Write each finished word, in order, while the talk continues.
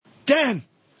Dan!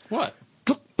 What?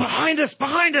 Look, behind us!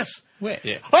 Where?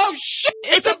 Yeah. Oh, shit!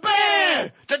 It's a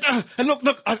bear! And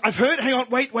look, I've heard, hang on,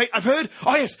 wait, I've heard,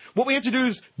 oh yes, what we have to do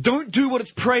is don't do what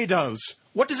its prey does.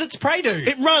 What does its prey do?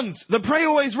 It runs! The prey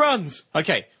always runs!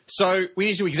 Okay, so we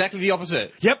need to do exactly the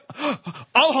opposite. Yep.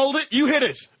 I'll hold it, you hit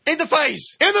it! In the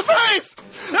face! In the face!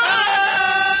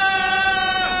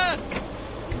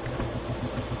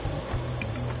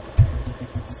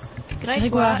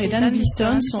 Grégoire et Dan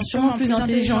Biston sont sûrement plus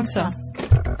intelligents que ça.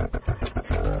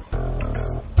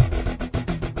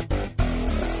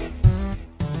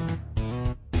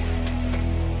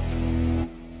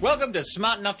 Welcome to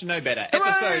Smart Enough to Know Better,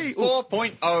 Hooray! episode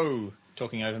 4.0.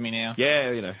 Talking over me now.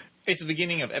 Yeah, you know. It's the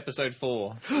beginning of episode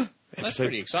 4. That's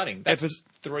pretty exciting. That's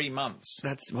 3 months.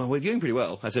 Well, we're doing pretty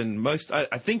well. As in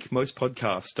I think most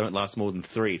podcasts don't last more than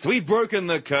 3. So we've broken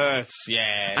the curse.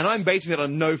 Yes. And I'm basing it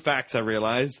on no facts, I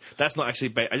realised. That's not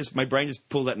actually, my brain just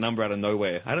pulled that number out of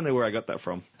nowhere. I don't know where I got that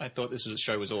from. I thought this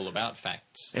show was all about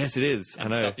facts. Yes, it is.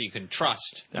 And I know. stuff that you can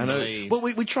trust. I know. Believe. Well,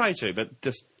 we try to, but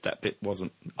just that bit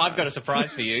wasn't. I've got a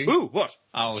surprise for you. Ooh, what?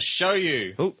 I'll show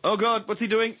you. Oh God, what's he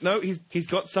doing? No, he's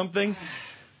got something.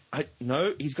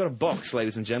 No, he's got a box,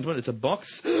 ladies and gentlemen. It's a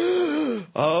box.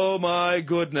 Oh my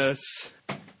goodness.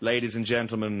 Ladies and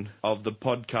gentlemen of the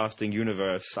podcasting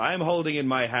universe, I am holding in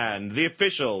my hand the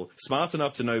official Smart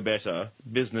Enough to Know Better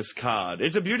business card.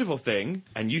 It's a beautiful thing,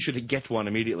 and you should get one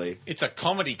immediately. It's a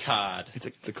comedy card. I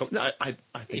think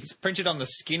It's printed on the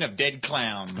skin of dead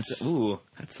clowns.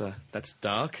 that's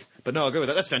dark. But no, I'll go with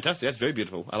that. That's fantastic. That's very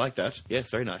beautiful. I like that. Yes,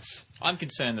 very nice. I'm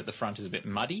concerned that the front is a bit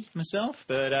muddy myself,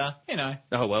 but, you know.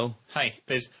 Oh, well. Hey,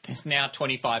 there's now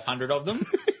 2,500 of them.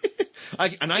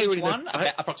 Each one,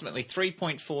 approximately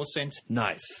 3.4 cents.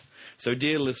 Nice. So,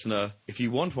 dear listener, if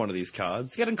you want one of these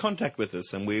cards, get in contact with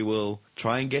us and we will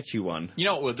try and get you one. You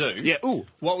know what we'll do? Yeah, ooh.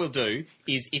 What we'll do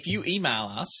is if you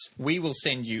email us, we will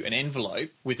send you an envelope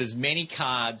with as many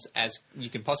cards as you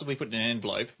can possibly put in an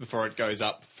envelope before it goes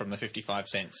up from the 55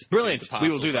 cents. Brilliant. to the We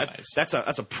will do that. parcel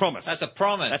That's a promise. That's a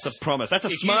promise. That's a promise. That's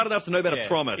a Smart Enough to Know Better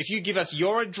promise. If you give us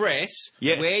your address,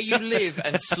 Yeah. where you live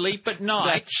and sleep at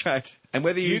night, That's right. And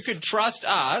whether you could trust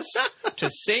us to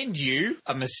send you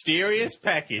a mysterious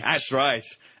package. That's right.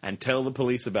 And tell the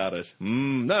police about it.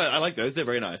 No, I like those. They're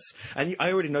very nice. And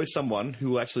I already know someone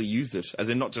who actually used it, as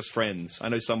in not just friends. I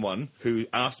know someone who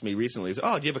asked me recently, do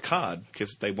you have a card?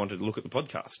 Because they wanted to look at the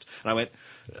podcast. And I went,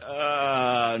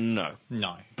 no.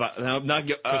 No. But now Because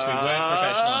we weren't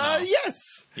professional enough. Yes.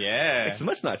 Yeah. It's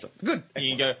much nicer. Good. And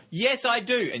you go, yes, I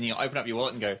do. And you open up your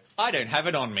wallet and go, I don't have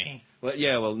it on me.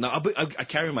 Well, no, I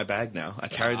carry in my bag now. I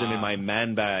carry them in my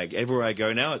man bag. Everywhere I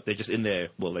go now, they're just in there.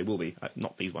 Well, they will be.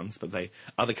 Not these ones, but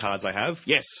other cards I have.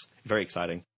 Yes. Very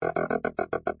exciting.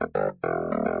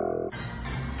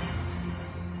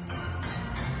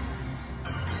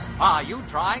 Are you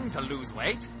trying to lose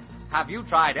weight? Have you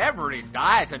tried every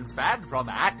diet and fad from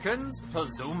Atkins to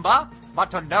Zumba,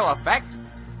 but to no effect?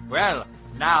 Well,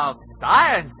 now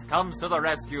science comes to the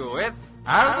rescue with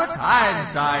Albert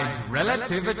Einstein's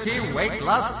Relativity Weight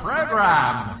Loss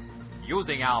Program.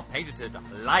 Using our patented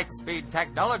light-speed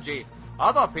technology,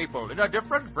 other people in a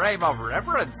different frame of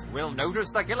reference will notice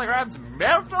the kilograms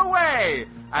melt away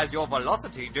as your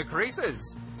velocity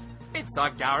decreases. It's a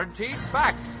guaranteed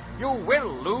fact. You will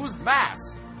lose mass.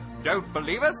 Don't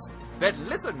believe us? Then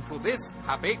listen to this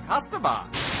happy customer.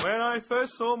 When I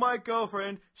first saw my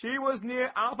girlfriend, she was near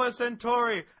Alpha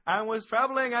Centauri and was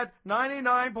traveling at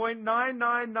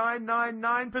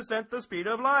 99.99999% the speed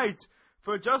of light.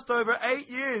 For just over 8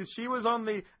 years, she was on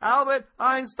the Albert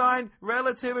Einstein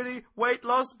Relativity Weight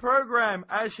Loss Program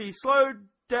as she slowed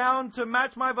down to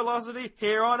match my velocity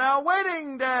here on our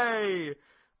wedding day.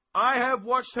 I have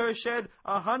watched her shed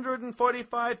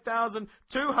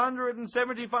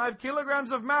 145,275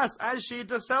 kilograms of mass as she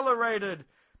decelerated.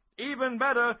 Even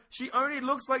better, she only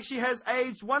looks like she has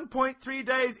aged 1.3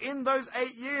 days in those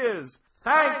 8 years.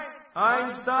 Thanks,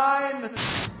 Einstein!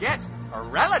 Get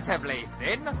relatively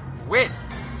thin with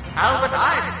Albert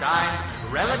Einstein's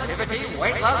Relativity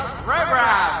Weight Loss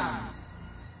Program.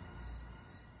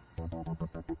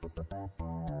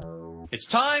 It's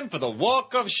time for the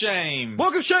Walk of Shame.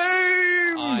 Walk of Shame!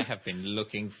 I have been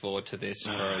looking forward to this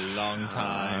for a long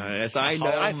time. Yes, I know.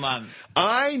 A whole month.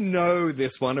 I know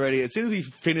this one already. As soon as we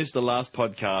finished the last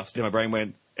podcast, my brain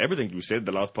went, everything you said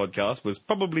the last podcast was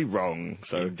probably wrong.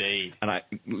 So Indeed. And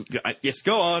yes,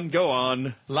 go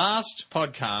on. Last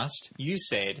podcast, you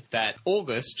said that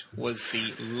August was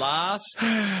the last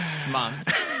month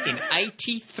in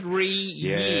 83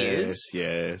 years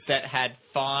Yes. that had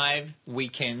 5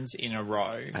 weekends in a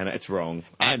row. And it's wrong.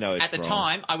 I know it's At the wrong.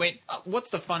 time, I went, what's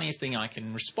the funniest thing I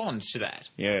can respond to that?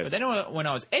 Yes. But then when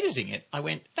I was editing it, I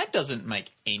went, that doesn't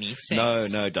make any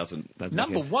sense. No, it doesn't.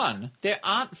 Number one, there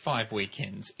aren't 5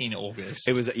 weekends in August.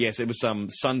 It was some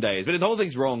Sundays, but the whole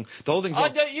thing's wrong. The whole thing's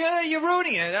wrong. You're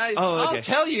ruining it. Okay. I'll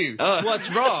tell you what's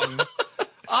wrong.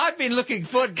 I've been looking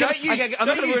forward. Don't you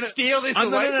steal this away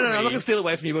from me? No, I'm not going to steal it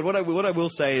away from you. But what I will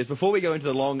say is, before we go into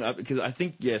the long, because I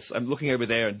think I'm looking over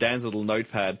there at Dan's little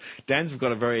notepad. Dan's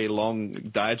got a very long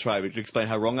diatribe to explain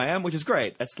how wrong I am, which is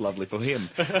great. That's lovely for him.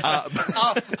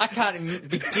 I can't even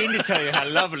begin to tell you how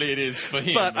lovely it is for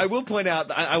him. But I will point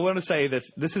out, I want to say that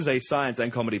this is a science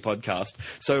and comedy podcast,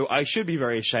 so I should be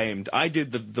very ashamed. I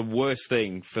did the worst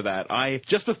thing for that.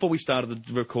 Just before we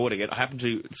started recording it, I happened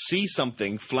to see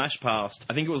something flash past.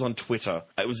 I think it was on Twitter.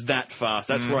 It was that fast.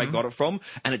 That's where I got it from,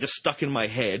 and it just stuck in my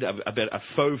head. A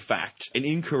faux fact, an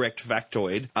incorrect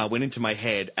factoid, went into my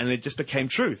head, and it just became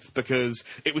truth because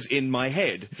it was in my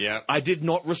head. Yeah. I did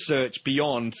not research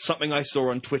beyond something I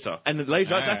saw on Twitter, and then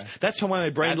later that's how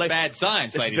my brain. That's bad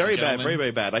science, it's ladies very and gentlemen. bad, very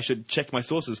very bad. I should check my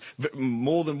sources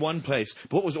more than one place.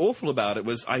 But what was awful about it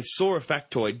was I saw a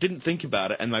factoid, didn't think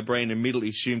about it, and my brain immediately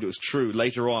assumed it was true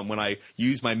later on when I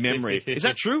used my memory. Is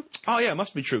that true? Oh yeah, it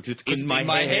must be true because it's in my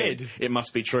head. It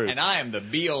must be true. And I am the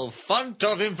be-all font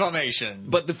of information.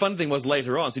 But the fun thing was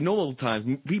later on, see, normal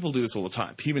times, people do this all the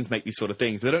time. Humans make these sort of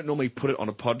things, but they don't normally put it on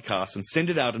a podcast and send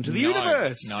it out into the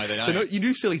universe. No, they don't. So you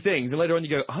do silly things, and later on you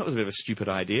go, that was a bit of a stupid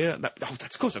idea.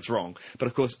 Of course that's wrong. But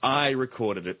of course I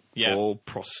recorded it for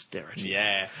posterity.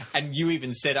 Yeah. And you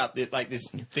even set up this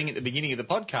thing at the beginning of the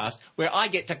podcast where I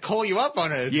get to call you up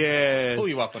on it. Yes. Pull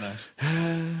you up on it.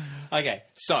 Okay,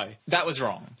 so that was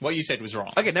wrong. What you said was wrong.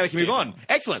 Okay, now we can move on.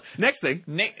 Excellent. Next thing.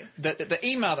 The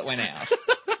email that went out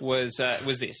was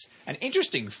this. An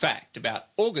interesting fact about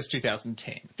August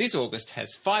 2010. This August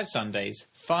has 5 Sundays,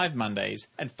 5 Mondays,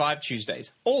 and 5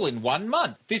 Tuesdays, all in 1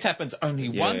 month. This happens only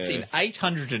once in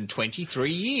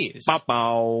 823 years.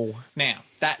 Bow. Now,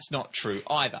 that's not true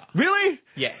either. Really?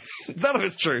 Yes. None of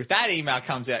it's true. That email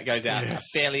goes out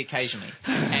fairly occasionally.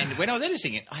 And when I was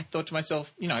editing it, I thought to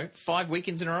myself, 5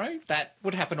 weekends in a row, that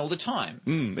would happen all the time.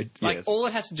 All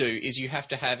it has to do is you have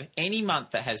to have any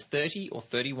month that has 30 or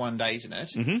 31 days in it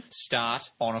start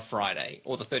on a Friday,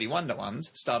 or the 31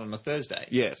 ones start on a Thursday.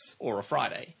 Yes. Or a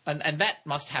Friday. And that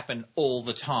must happen all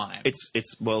the time.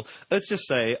 Well, let's just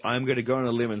say I'm going to go on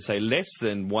a limb and say less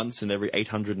than once in every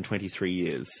 823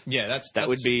 years. Yeah, that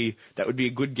would be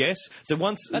a good guess. So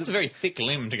that's a very thick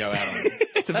limb to go out on.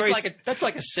 That's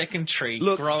like a second tree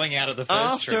growing out of the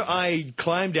first tree. After I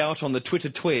climbed out on the Twitter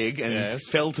twig and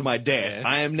fell to my death,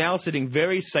 I am now sitting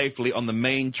very safely on the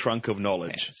main trunk of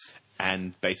knowledge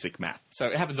and basic math. So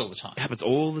it happens all the time. It happens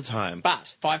all the time.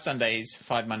 But 5 Sundays,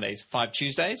 5 Mondays, 5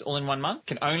 Tuesdays, all in 1 month,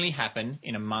 can only happen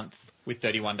in a month with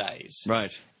 31 days.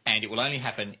 Right. And it will only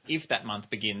happen if that month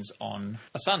begins on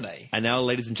a Sunday. And now,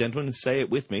 ladies and gentlemen, say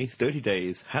it with me. 30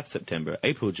 days have September,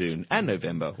 April, June, and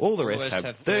November. All the rest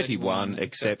have 31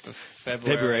 except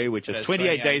February, which is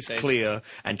 28 days clear,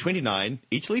 and 29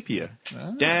 each leap year.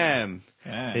 Oh. Damn.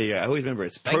 Yeah. There you go. I always remember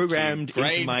it's programmed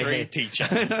into my head. Teacher.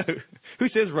 I know. Who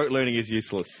says rote learning is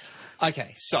useless?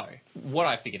 Okay, so what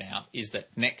I figured out is that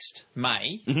next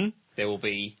May, there will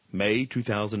be... May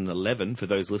 2011 for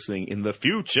those listening in the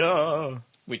future.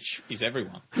 Which is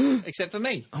everyone, except for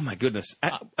me. Oh, my goodness.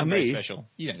 I'm very special.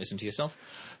 You don't listen to yourself.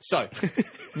 So,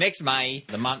 next May,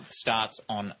 the month starts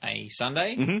on a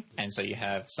Sunday, and so you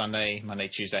have Sunday, Monday,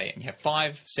 Tuesday, and you have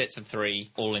 5 sets of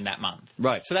 3 all in that month.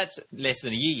 Right. So that's less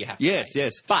than a year you have to Yes, wait.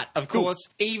 yes. But, of course,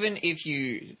 even if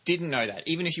you didn't know that,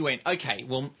 even if you went, okay,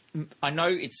 well, I know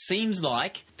it seems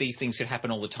like these things could happen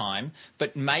all the time,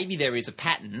 but maybe there is a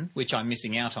pattern, which I'm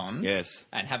missing out on,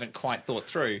 and haven't quite thought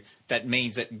through, that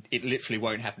means that it literally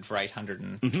won't happen for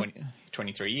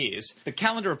 823 years. The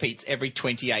calendar repeats every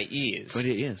 28 years.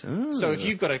 28 years. Oh. So if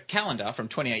you've got a calendar from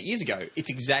 28 years ago, it's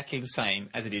exactly the same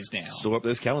as it is now. Store up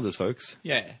those calendars, folks.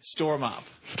 Yeah, store them up.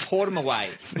 Hoard them away.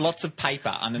 Lots of paper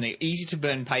underneath,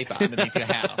 easy-to-burn paper underneath your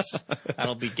house.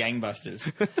 That'll be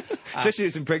gangbusters. Especially if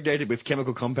it's impregnated with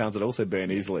chemical compounds that also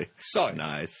burn easily. So,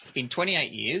 nice. In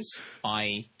 28 years,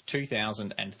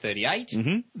 2038,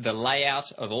 the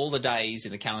layout of all the days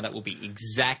in the calendar will be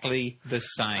exactly the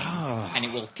same. Oh. And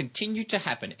it will continue to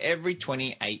happen every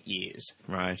 28 years.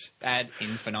 Right. Ad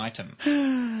infinitum.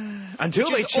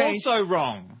 Until they change. Also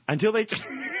wrong. Until they...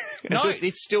 No,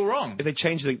 it's still wrong. If they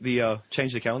change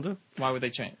the calendar? Why would they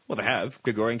change? Well, they have.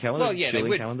 Gregorian calendar, Well, yeah, they Julian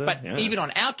would. calendar. But yeah. even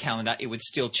on our calendar, it would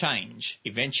still change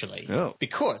eventually. Oh.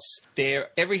 Because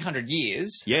every 100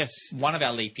 years, Yes. one of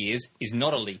our leap years is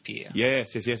not a leap year.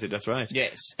 Yes, that's right.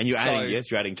 Yes. And you're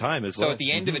adding time as well. So at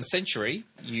the end of its century,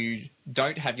 you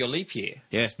don't have your leap year.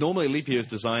 Yes, normally a leap year is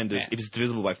designed as if it's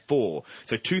divisible by 4.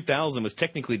 So 2000 was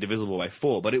technically divisible by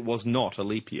 4, but it was not a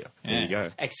leap year. There you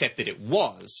go. Except that it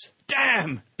was.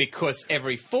 Damn! Because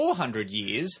every 400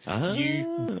 years,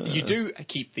 you do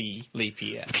keep the leap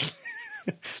year.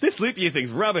 This leap year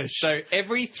thing's rubbish. So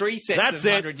every 3 sets That's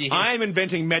of 100 it. years... I'm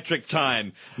inventing metric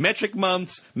time. Metric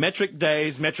months, metric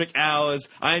days, metric hours.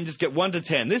 I just get 1 to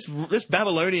 10. This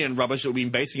Babylonian rubbish that we've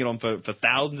been basing it on for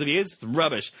thousands of years, it's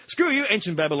rubbish. Screw you,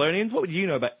 ancient Babylonians. What would you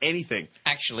know about anything?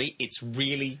 Actually, it's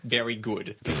really very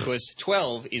good because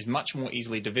 12 is much more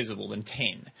easily divisible than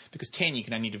 10 because 10 you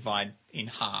can only divide in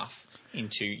half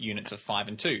into units of 5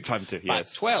 and 2. 5 and 2, but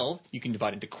yes. 12 you can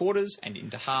divide into quarters and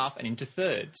into half and into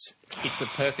thirds. It's the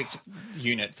perfect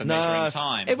unit for measuring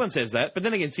time. Everyone says that, but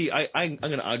then again, see, I'm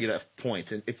going to argue that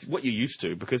point, and it's what you're used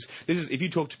to, because this is, if you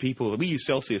talk to people, we use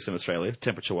Celsius in Australia,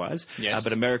 temperature-wise, yes.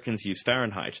 But Americans use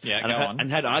Fahrenheit. Yeah,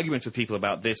 and had arguments with people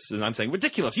about this, and I'm saying,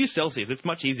 ridiculous, use Celsius, it's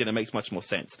much easier and it makes much more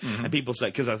sense. Mm-hmm. And people say,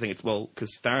 because I think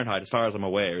because Fahrenheit, as far as I'm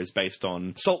aware, is based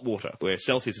on salt water, where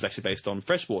Celsius is actually based on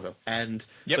fresh water. And,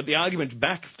 but the argument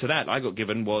back to that I got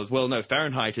given was, well, no,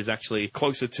 Fahrenheit is actually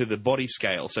closer to the body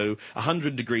scale, so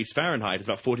 100 degrees Fahrenheit is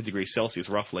about 40 degrees Celsius,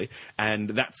 roughly, and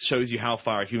that shows you how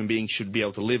far a human being should be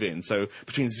able to live in. So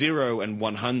between 0 and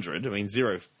 100, I mean,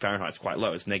 0 Fahrenheit's quite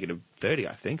low. It's negative 30,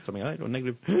 I think, something like that, or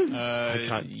negative... I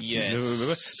can't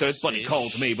remember. So it's bloody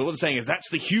cold to me. But what they're saying is that's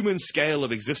the human scale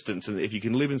of existence, and if you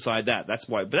can live inside that, that's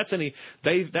why. But that's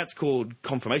that's called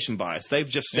confirmation bias. They've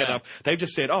just said,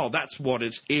 oh, that's what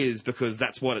it is because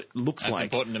that's what it looks like.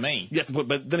 That's important to me.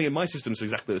 But then again, my system's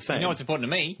exactly the same. You know what's important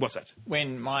to me? What's that?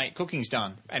 When my cooking's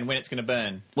done and when it's going to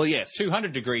burn. Well, yes.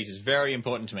 200 degrees is very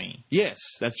important to me. Yes,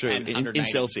 that's true. And in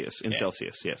Celsius.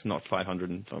 Celsius, yes. Not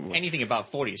 500. Anything above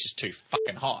 40 is just too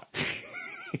fucking hot.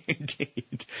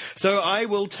 Indeed. So I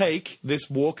will take this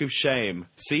walk of shame.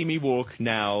 See me walk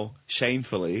now,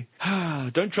 shamefully.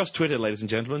 Don't trust Twitter, ladies and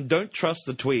gentlemen. Don't trust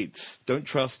the tweets. Don't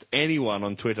trust anyone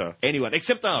on Twitter. Anyone.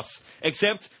 Except us.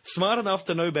 Except smart enough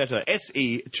to know better.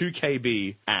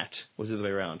 SE2KB at. Was it the way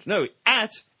around? No,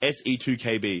 at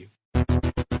SE2KB.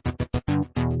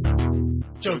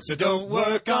 Jokes that don't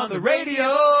work on the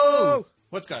radio.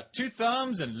 What's got 2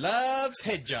 thumbs and loves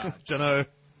head jobs? Dunno.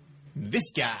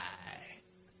 This guy.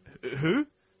 Who?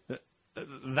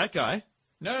 That guy?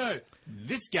 No,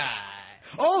 this guy.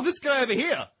 Oh, this guy over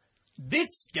here.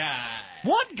 This guy.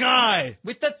 What guy?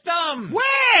 With the thumb.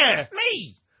 Where?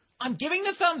 Me. I'm giving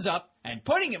the thumbs up and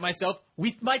pointing at myself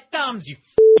with my thumbs, you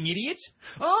f***ing idiot.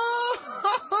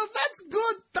 Oh, that's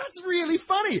good. That's really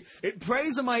funny. It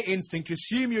preys on my instinct to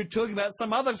assume you're talking about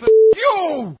some other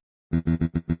you!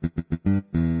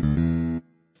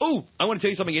 Oh, I want to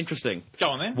tell you something interesting. Go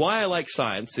on then. Why I like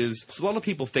science is a lot of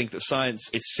people think that science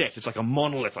is set. It's like a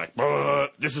monolith, like,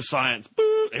 this is science,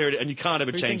 here it is, and you can't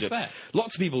ever change it. That?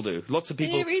 Lots of people do. Lots of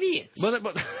people. They're idiots.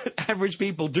 But average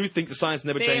people do think the science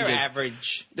never changes. They're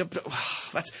average.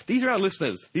 These are our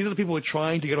listeners. These are the people who are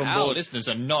trying to get on board. Our listeners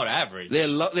are not average.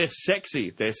 They're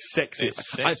sexy. They're sexy.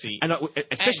 They're sexy.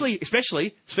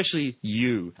 Especially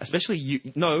you. Especially you.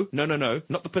 No.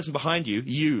 Not the person behind you.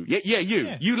 You. Yeah, you.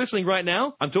 Yeah. You listening right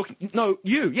now? I'm talking. No,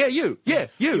 you. Yeah, you. Yeah,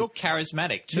 you. You're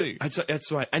charismatic too.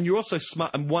 That's right. And you're also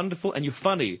smart and wonderful and you're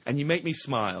funny and you make me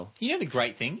smile. You know the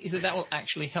great thing is that will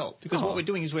actually help because what we're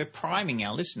doing is we're priming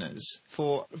our listeners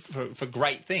for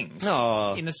great things.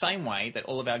 In the same way that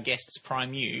all of our guests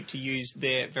prime you to use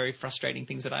their very frustrating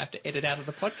things that I have to edit out of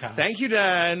the podcast. Thank you,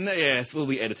 Dan. Yes, we'll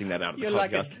be editing that out of the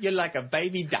podcast. You're like a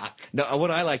baby duck. No,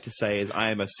 what I like to say is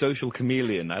I am a social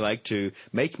chameleon. I like to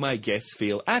make my guests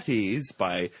feel at ease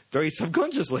by very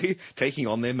subconsciously taking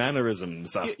on their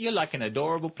mannerisms. You're like an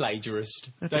adorable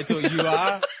plagiarist. That's what you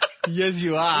are. Yes,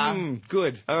 you are.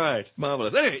 Good. All right.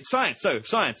 Marvelous. Anyway, science. So,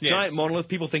 science. Yes. Giant monolith.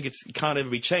 People think it can't ever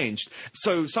be changed.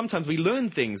 So, sometimes we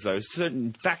learn things, though.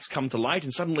 Certain facts come to light,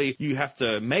 and suddenly you have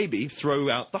to maybe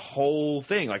throw out the whole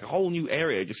thing. Like a whole new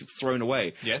area just gets thrown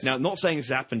away. Yes. Now, not saying this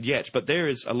has happened yet, but there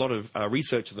is a lot of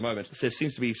research at the moment. There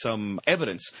seems to be some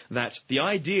evidence that the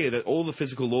idea that all the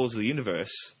physical laws of the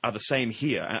universe are the same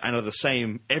here and are the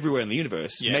same everywhere in the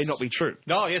universe may not be true.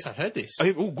 Oh, yes, I've heard this.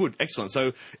 Oh, good. Excellent.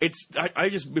 So, it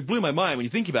blew my mind when you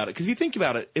think about it, because you think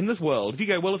about it, in this world, if you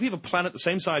go, well, if you have a planet the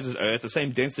same size as Earth, the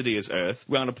same density as Earth,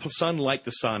 around a sun like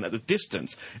the sun at the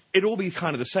distance, it'd all be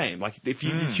kind of the same. Like, if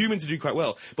humans do quite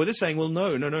well. But they're saying, well,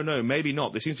 no, maybe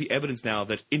not. There seems to be evidence now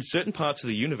that in certain parts of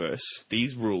the universe,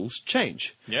 these rules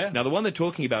change. Yeah. Now, the one they're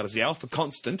talking about is the alpha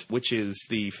constant, which is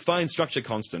the fine structure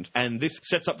constant, and this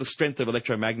sets up the strength of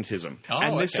electromagnetism.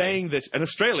 And they're saying that an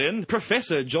Australian,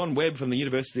 Professor John Webb from the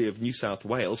University of New South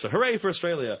Wales, so hooray for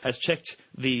Australia, has checked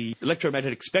the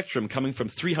electromagnetic spectrum coming from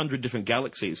 300 different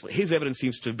galaxies. His evidence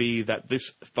seems to be that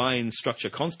this fine structure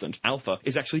constant, alpha,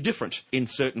 is actually different in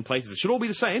certain places. It should all be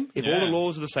the same if all the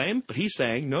laws are the same, but he's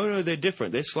saying, no, they're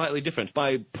different. They're slightly different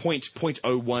by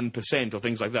 0.01% or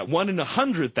things like that. 1 in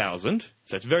 100,000,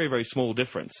 so it's very, very small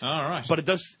difference. All right. But it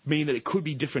does mean that it could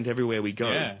be different everywhere we go.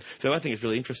 Yeah. So I think it's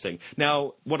really interesting.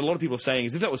 Now, what a lot of people are saying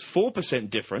is if that was 4%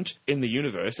 different in the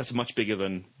universe, that's much bigger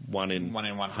than 1 in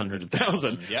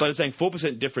 100,000. Yep. But it's saying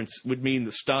 4% difference would mean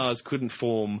that stars couldn't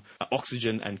form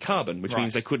oxygen and carbon, which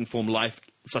means they couldn't form life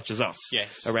such as us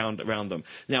around them.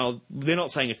 Now, they're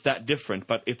not saying it's that different,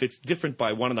 but if it's different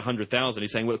by 1 in 100,000,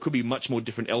 he's saying, well, it could be much more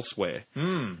different elsewhere.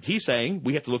 He's saying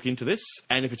we have to look into this,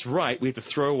 and if it's right, we have to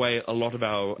throw away a lot of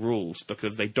our rules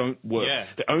because they don't work. Yeah.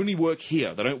 They only work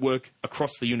here. They don't work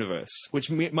across the universe, which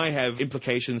might have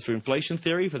implications for inflation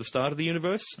theory for the start of the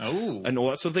universe and all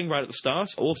that sort of thing right at the start.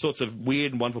 All sorts of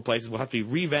weird and wonderful places will have to be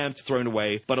revamped, thrown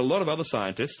away. But a lot of other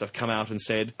scientists have come out and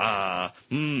said,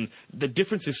 the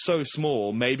difference is so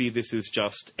small, maybe this is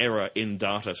just error in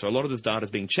data. So a lot of this data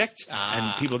is being checked,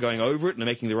 and people are going over it and are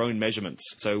making their own measurements.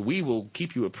 So we will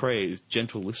keep you appraised,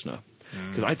 gentle listener.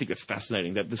 Because I think it's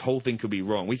fascinating that this whole thing could be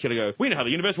wrong. We could go, we know how the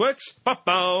universe works.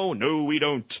 Ba-bow. No, we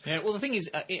don't. Yeah, well, the thing is,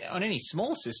 on any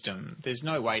small system, there's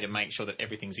no way to make sure that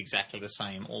everything's exactly the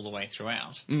same all the way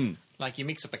throughout. Like, you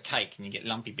mix up a cake and you get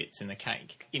lumpy bits in the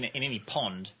cake. In any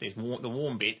pond, there's the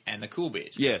warm bit and the cool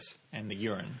bit. Yes. And the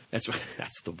urine. That's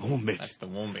the warm bit. That's the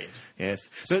warm bit. Yes.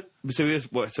 So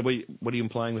what are you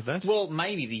implying with that? Well,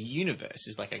 maybe the universe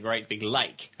is like a great big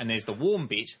lake, and there's the warm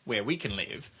bit where we can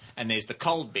live, and there's the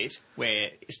cold bit where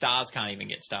stars can't even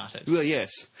get started. Well,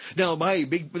 yes. Now,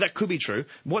 that could be true.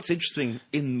 What's interesting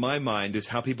in my mind is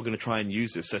how people are going to try and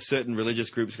use this. So certain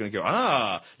religious groups are going to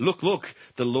go, look,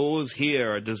 the laws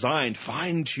here are designed,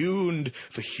 fine-tuned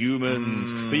for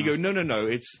humans. But you go,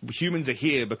 no, humans are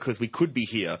here because we could be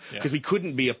here. Because we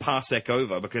couldn't be a parsec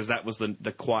over, because that was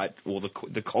the quiet, or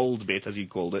the cold bit, as you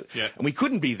called it. Yeah. And we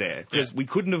couldn't be there, because we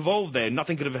couldn't evolve there.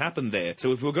 Nothing could have happened there.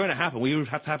 So if we were going to happen, we would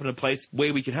have to happen in a place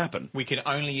where we could happen. We can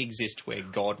only exist where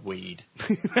God weed.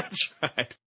 That's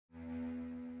right.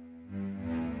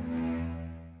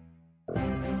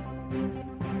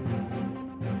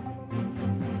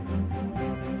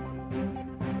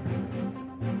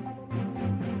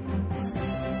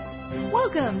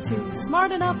 Welcome to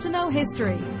Smart Enough to Know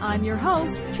History. I'm your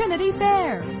host, Trinity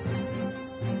Fair.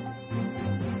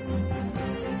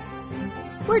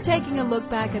 We're taking a look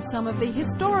back at some of the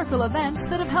historical events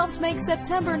that have helped make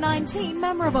September 19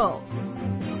 memorable.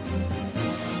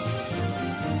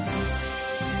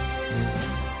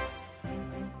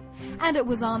 And it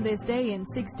was on this day in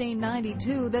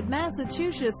 1692 that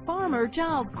Massachusetts farmer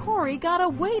Giles Corey got a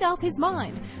weight off his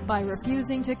mind by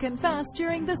refusing to confess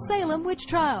during the Salem witch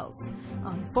trials.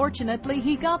 Unfortunately,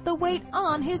 he got the weight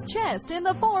on his chest in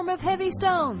the form of heavy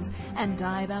stones and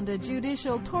died under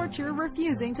judicial torture,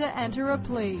 refusing to enter a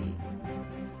plea.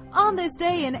 On this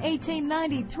day in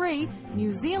 1893,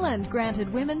 New Zealand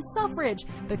granted women suffrage,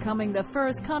 becoming the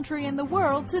first country in the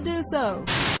world to do so.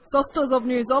 Sisters of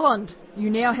New Zealand, you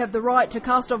now have the right to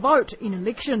cast a vote in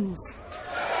elections.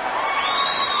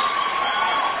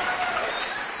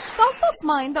 Does this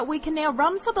mean that we can now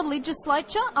run for the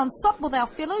legislature and sit with our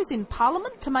fellows in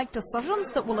Parliament to make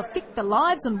decisions that will affect the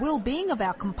lives and well-being of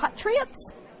our compatriots?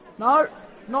 No,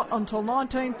 not until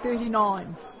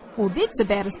 1939. Well, that's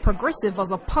about as progressive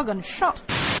as a pug and shot.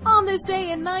 On this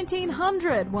day in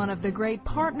 1900, one of the great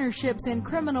partnerships in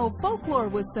criminal folklore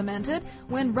was cemented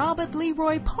when Robert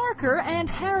Leroy Parker and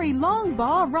Harry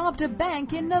Longbaugh robbed a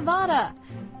bank in Nevada.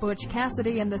 Butch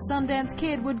Cassidy and the Sundance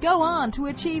Kid would go on to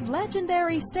achieve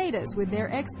legendary status with their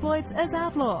exploits as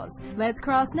outlaws. Let's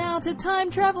cross now to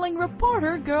time-traveling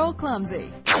reporter Girl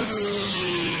Clumsy.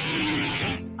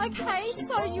 Okay,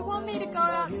 so you want me to go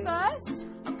out first?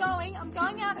 I'm going out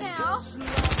now.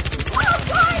 Oh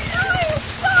God, no!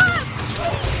 Stop!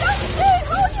 Don't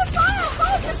hold your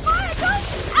fire, don't!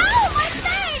 Ow, my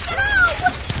face! Get out!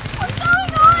 What's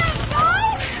going on,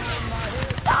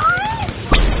 guys?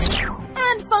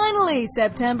 And finally,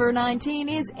 September 19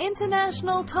 is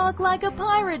International Talk Like a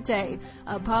Pirate Day,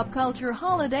 a pop culture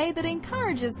holiday that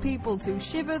encourages people to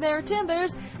shiver their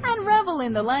timbers and revel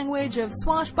in the language of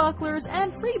swashbucklers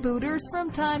and freebooters from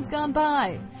times gone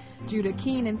by. Due to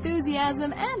keen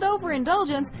enthusiasm and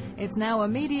overindulgence, it's now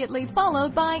immediately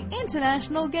followed by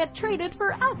International Get Treated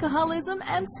for Alcoholism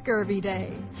and Scurvy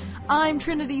Day. I'm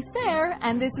Trinity Fair,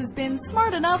 and this has been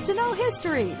Smart Enough to Know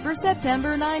History for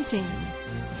September 19.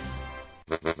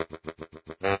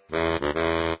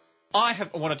 I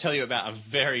want to tell you about a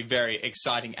very, very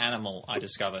exciting animal I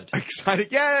discovered. Exciting!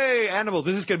 Yay! Animals.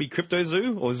 Is this going to be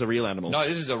Crypto-Zoo, or is this a real animal? No,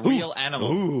 this is a real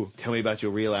animal. Ooh, tell me about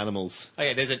your real animals.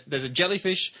 Okay, there's a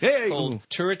jellyfish called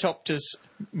Turritopsis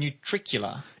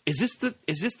nutricula. Is this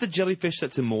the jellyfish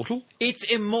that's immortal? It's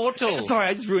immortal. Sorry,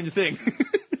 I just ruined your thing.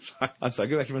 I'm sorry,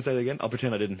 go back and say it again. I'll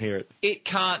pretend I didn't hear it. It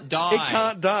can't die. It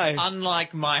can't die.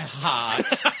 Unlike my heart.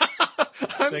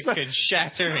 That could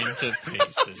shatter into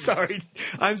pieces.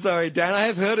 I'm sorry, Dan. I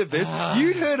have heard of this.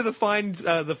 You'd heard of the fine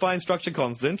structure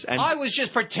constant, and I was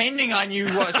just pretending I knew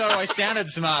what, so I sounded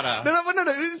smarter. No.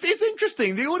 It's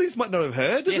interesting. The audience might not have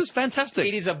heard. This is fantastic.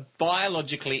 It is a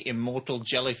biologically immortal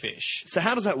jellyfish. So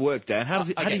how does that work, Dan? How do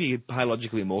you be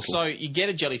biologically immortal? So you get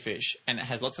a jellyfish, and it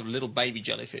has lots of little baby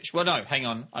jellyfish. Well, no, hang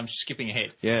on. I'm skipping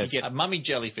ahead. Yes. You get a mummy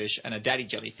jellyfish and a daddy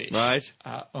jellyfish. Right.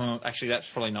 Actually, that's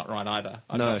probably not right either.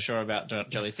 I'm not sure about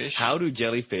jellyfish. How do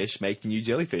jellyfish make new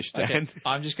jellyfish, Dan? Okay.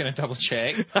 I'm just going to double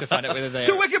check to find out whether they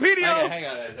to Wikipedia! Okay, hang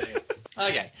on.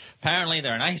 Okay. Apparently,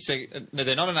 they're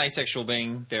not an asexual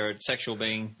being. They're a sexual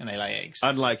being, and they lay eggs.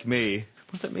 Unlike me.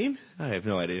 What does that mean? I have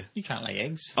no idea. You can't lay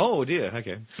eggs. Oh, dear.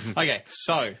 Okay. Okay,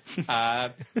 so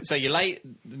you lay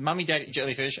mummy daddy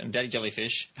jellyfish and daddy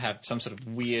jellyfish have some sort of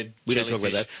weird. We don't talk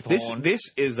about that.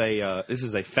 This is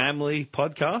a family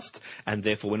podcast, and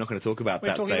therefore we're not going to talk about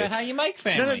that. We're talking about how you make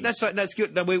families. No, that's right. That's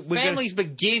good. No, families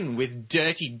begin with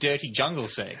dirty, dirty jungle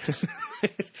sex.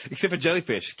 Except for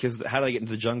jellyfish, because how do they get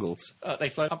into the jungles? They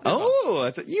float up.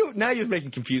 Now you're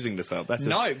making confusing up.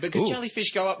 Because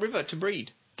jellyfish go upriver to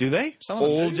breed. Do they? Some of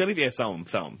them do. Jellyfish? Yeah, some,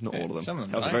 not all of them. Some of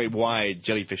them that was a very wide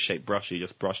jellyfish-shaped brush you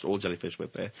just brushed all jellyfish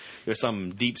with there. There are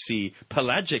some deep-sea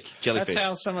pelagic jellyfish. That's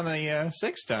how some of the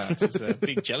sex starts. It's a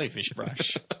big jellyfish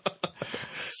brush.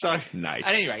 So, nice.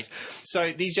 At any rate,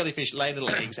 so these jellyfish lay little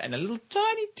eggs, and a little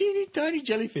tiny, teeny, tiny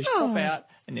jellyfish pop out,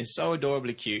 and they're so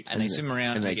adorably cute, and they swim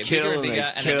around, and they get bigger and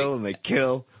bigger, and they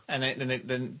kill. And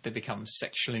then they become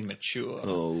sexually mature.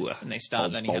 And they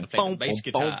start learning how to play the bass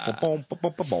guitar.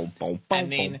 And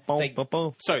then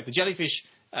so the jellyfish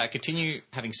continue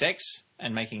having sex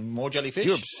and making more jellyfish.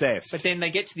 You're obsessed. But then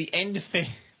they get to the end of their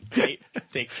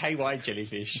KY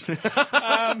jellyfish.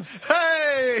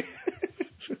 Hey!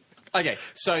 Okay,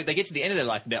 so they get to the end of their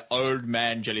life, they're old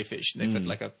man jellyfish, and they've got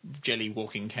like a jelly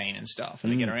walking cane and stuff,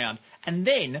 and they get around. And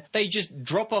then they just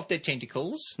drop off their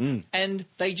tentacles, and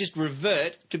they just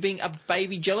revert to being a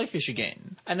baby jellyfish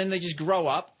again. And then they just grow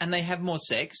up, and they have more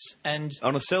sex, and...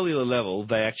 On a cellular level,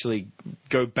 they actually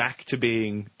go back to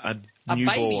being a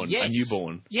newborn. Baby, yes. A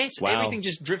newborn. Yes, wow. Everything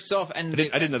just drifts off. And I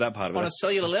didn't know that part of it. On a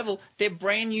cellular level, they're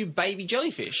brand new baby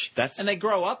jellyfish. And they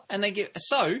grow up, and they get...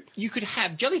 So, you could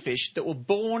have jellyfish that were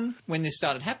born when this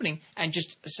started happening, and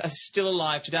just are still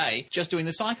alive today, just doing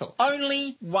the cycle.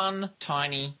 Only one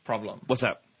tiny problem. What's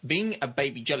that? Being a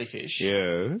baby jellyfish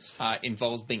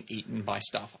involves being eaten by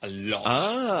stuff a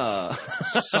lot.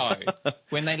 So,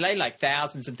 when they lay like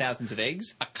thousands and thousands of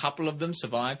eggs, a couple of them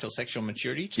survive till sexual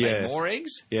maturity to lay more eggs.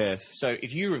 Yes. So,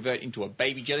 if you revert into a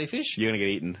baby jellyfish... You're going to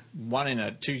get eaten. 1 in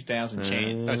a 2,000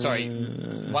 chance...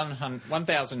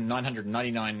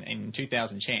 1,999 in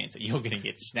 2,000 chance that you're going to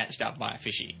get snatched up by a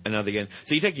fishy. Another again.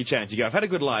 So you take your chance. You go, I've had a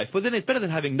good life, but then it's better than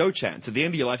having no chance. At the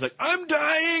end of your life, like, I'm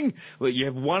dying! Well, you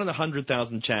have 1 in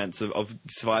 100,000 chance of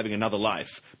surviving another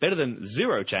life. Better than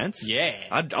 0 chance. Yeah.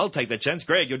 I'll take that chance.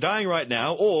 Greg, you're dying right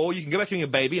now, or you can go back to being a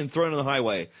baby and throw it on the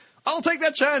highway. I'll take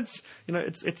that chance. You know,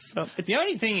 it's the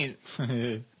only thing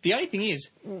is,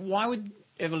 why would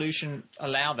evolution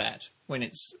allow that when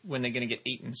they're going to get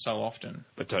eaten so often?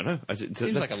 But don't know. It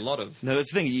seems like a lot of... No,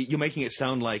 that's the thing. You're making it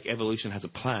sound like evolution has a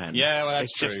plan. Yeah, well,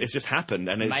 that's true. It's just happened,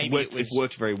 and it's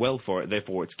worked very well for it.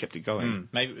 Therefore, it's kept it going.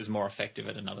 Maybe it was more effective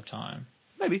at another time.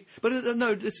 Maybe, but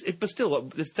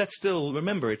that's still.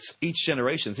 Remember, it's each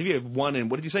generation. So if you have 1 in,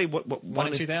 what did you say? 1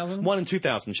 in 2,000. 1 in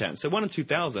 2,000 chance. So 1 in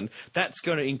 2,000. That's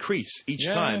going to increase each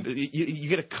time. You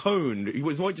get a cone.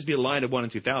 It won't just be a line of 1 in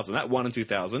 2,000. That 1 in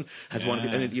 2,000 has one,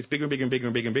 and it gets bigger and bigger and bigger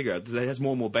and bigger and bigger. It has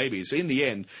more and more babies. So in the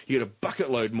end, you get a bucket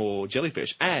load more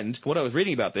jellyfish. And what I was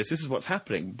reading about this is what's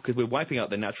happening because we're wiping out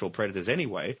the natural predators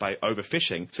anyway by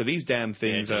overfishing. So these damn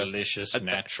things are delicious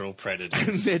natural predators.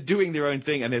 And they're doing their own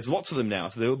thing, and there's lots of them now.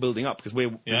 fast. They were building up because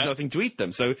there's nothing to eat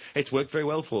them. So it's worked very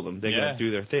well for them. They're going to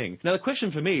do their thing. Now, the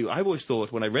question for me, I've always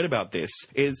thought when I read about this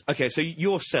is, okay, so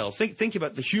your cells, think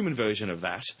about the human version of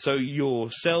that. So your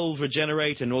cells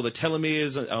regenerate and all the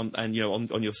telomeres on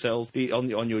your cells,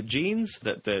 on your genes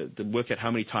that work out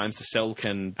how many times the cell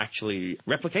can actually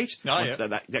replicate.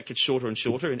 That gets shorter and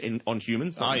shorter on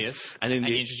humans. Yes. And then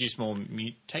you introduce more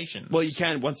mutations. Well, you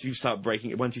can once you start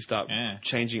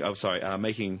changing,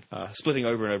 splitting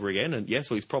over and over again, and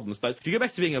yes, all these problems. But if you go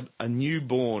back to being a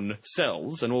newborn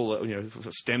cells and all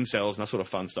the stem cells and that sort of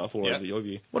fun stuff all over your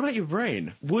view, what about your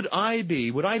brain? Would I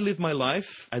live my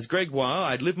life as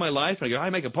Gregoire? I'd live my life and I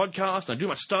make a podcast and I do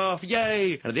my stuff,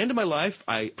 yay! And at the end of my life,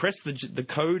 I press the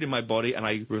code in my body and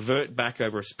I revert back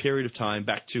over a period of time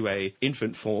back to a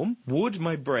infant form. Would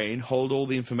my brain hold all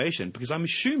the information? Because I'm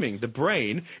assuming the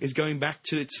brain is going back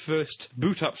to its first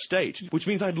boot-up state, which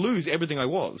means I'd lose everything I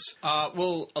was.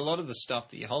 Well, a lot of the stuff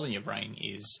that you hold in your brain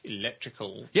is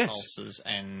electrical pulses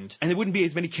and there wouldn't be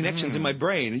as many connections in my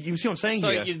brain. You see what I'm saying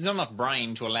here? So there's not enough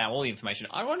brain to allow all the information.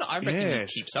 I reckon you'd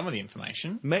keep some of the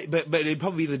information. But it'd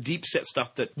probably be the deep set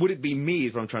stuff that... Would it be me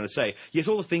is what I'm trying to say. Yes,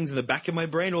 all the things in the back of my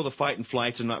brain, all the fight and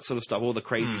flight and that sort of stuff, all the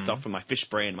crazy stuff from my fish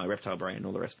brain, my reptile brain and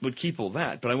all the rest, would keep all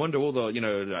that. But I wonder all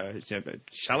the,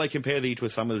 shall I compare thee to a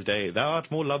summer's day? Thou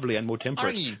art more lovely and more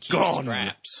temperate. Gone.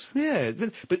 Scraps. Yeah,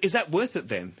 but is that worth it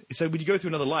then? So would you go through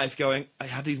another life going, I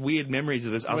have these weird memories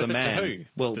of this other man? To who?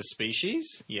 Well, the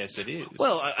species? Yes, it is.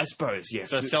 Well, I suppose,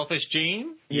 yes. The selfish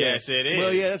gene? Yes, it is.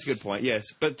 Well, yeah, that's a good point, yes.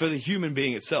 But for the human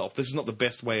being itself, this is not the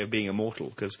best way of being immortal,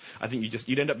 because I think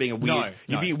you'd end up being a weird...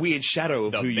 You'd be a weird shadow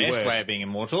of who you were. The best way of being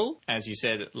immortal, as you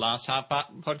said last half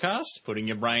podcast, putting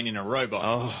your brain in a robot.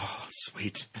 Oh,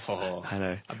 sweet. Oh, I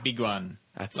know. A big one.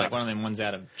 That's like one of them ones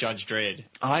out of Judge Dredd.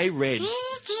 I read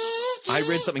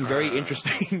something very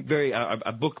interesting,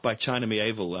 a book by China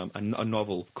Miéville, a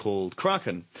novel called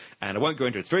Kraken, and I won't go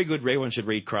into it. It's very good. Everyone should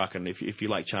read Kraken if you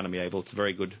like China Miéville. It's a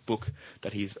very good book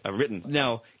that he's written.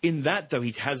 Now, in that though,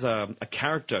 he has a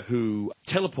character who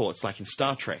teleports like in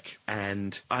Star Trek,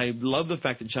 and I love the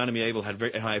fact that China Miéville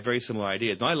had very similar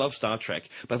ideas. And I love Star Trek,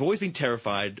 but I've always been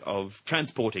terrified of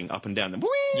transporting up and down them.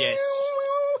 Yes.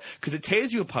 Because it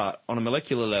tears you apart on a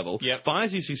molecular level,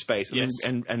 fires you through space,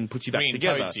 and puts you back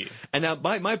together. You. And now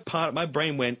my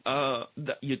brain went,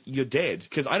 you're dead.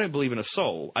 Because I don't believe in a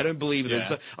soul. I don't believe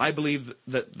that. I believe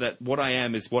that what I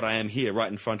am is what I am here,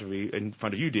 right in front of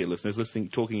you, dear listeners,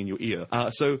 talking in your ear.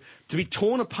 So to be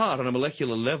torn apart on a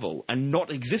molecular level and not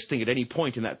existing at any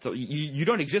point in that, you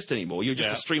don't exist anymore. You're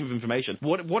just a stream of information.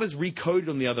 What is recoded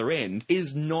on the other end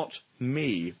is not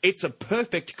me. It's a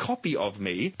perfect copy of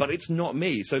me, but it's not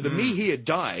me. So the me here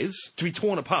dies to be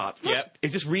torn apart. Yep.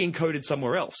 It's just re-encoded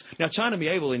somewhere else. Now, China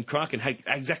Miéville in Kraken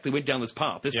went down this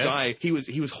path. This guy, he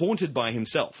was haunted by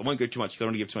himself. I won't go too much because I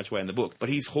don't want to give too much away in the book. But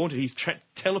he's haunted. He's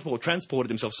transported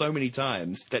himself so many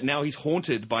times that now he's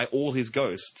haunted by all his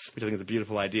ghosts, which I think is a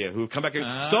beautiful idea, who have come back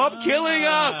and stop killing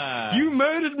us! You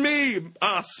murdered me!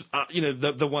 Us!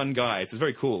 The one guy. So it's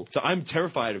very cool. So I'm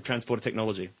terrified of transporter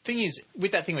technology. Thing is,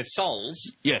 with that thing with souls,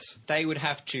 yes, they would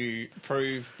have to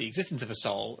prove the existence of a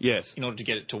soul in order to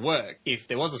get it to work. If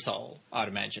there was a soul, I'd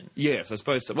imagine. Yes, I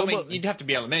suppose so. You'd have to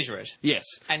be able to measure it. Yes.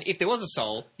 And if there was a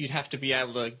soul, you'd have to be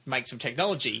able to make some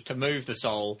technology to move the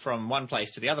soul from one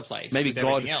place to the other place. Maybe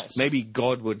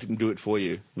God would do it for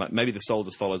you. Maybe the soul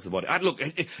just follows the body. Look,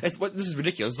 this is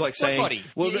ridiculous. It's like saying... What body?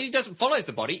 Well, it doesn't follow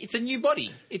the body. It's a new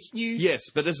body. It's new... Yes,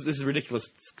 but this is a ridiculous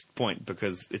point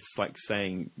because it's like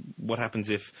saying, what happens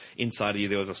if inside of you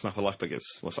there was a snuffleupagus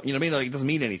or something? You know what I mean? Like, it doesn't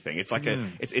mean anything. It's like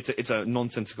it's a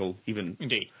nonsensical even...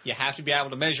 Indeed. You have to be able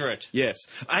to measure it. Yes.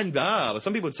 And but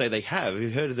some people would say they have. Have you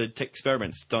heard of the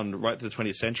experiments done right through the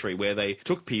 20th century where they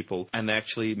took people and they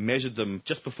actually measured them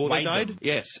just before they died?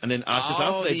 Yes. And then just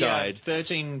after they died...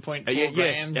 13.4 yes.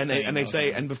 grams. And they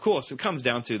say... And of course, it comes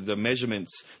down to the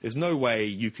measurements. There's no way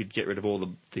you could get rid of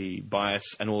all the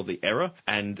bias and all the error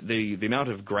and the amount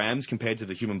of grams compared to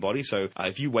the human body. So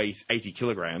if you weigh 80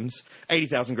 kilograms,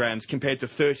 80,000 grams compared to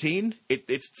 13,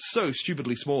 it's so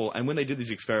stupidly small. And when they did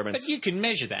these experiments... But you can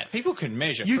measure that. People can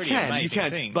measure pretty amazing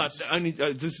things. But only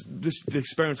the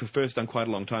experiments were first done quite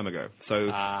a long time ago. So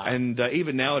and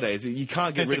even nowadays, you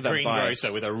can't get rid of that bias. There's a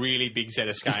greengrocer with a really big set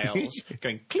of scales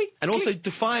going click. And also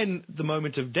define the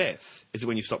moment of death. Is it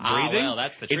when you stop breathing? Well,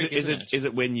 that's the trick, isn't it? Is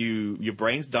it when your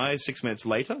brain dies 6 minutes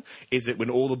later? Is it when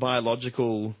all the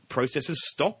biological processes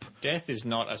stop? Death is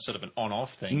not a sort of an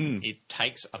on-off thing. It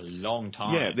takes a long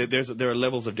time. Yeah, there are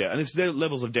levels of death. And there are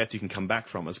levels of death you can come back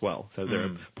from as well. So there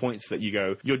are points that you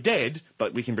go, you're dead,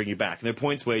 but we can bring you back. And there are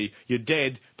points where you're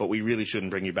dead, but we really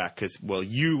shouldn't bring you back because, well,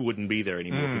 you wouldn't be there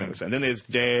anymore. You know? And then there's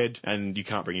dead, and you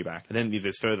can't bring you back. And then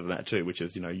there's further than that too, which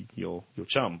is, your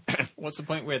chum. What's the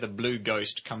point where the blue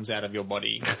ghost comes out of your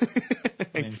body?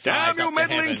 Damn you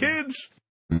meddling kids!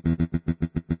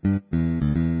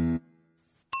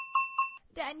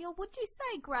 Daniel, would you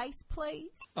say grace, please?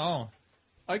 Oh,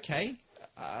 okay.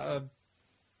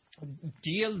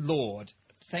 Dear Lord,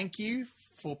 thank you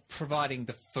for providing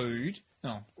the food.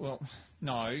 Oh, well,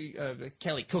 no,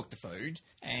 Kelly cooked the food,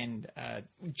 and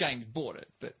James bought it.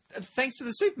 But thanks to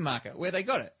the supermarket where they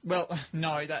got it. Well,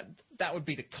 no, that would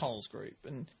be the Coles Group,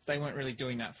 and they weren't really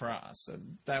doing that for us.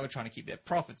 They were trying to keep their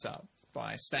profits up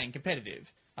by staying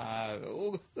competitive.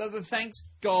 Thanks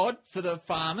God for the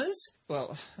farmers.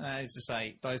 Well, that is to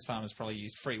say, those farmers probably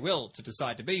used free will to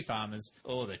decide to be farmers,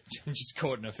 or they're just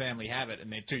caught in a family habit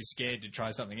and they're too scared to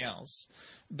try something else.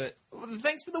 But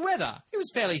thanks for the weather. It was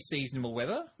fairly seasonable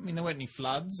weather. I mean, there weren't any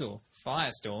floods or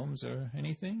firestorms or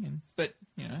anything. But,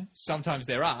 sometimes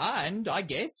there are, and I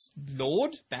guess,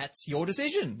 Lord, that's your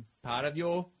decision. Part of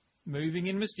your moving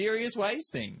in mysterious ways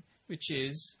thing, which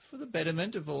is for the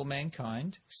betterment of all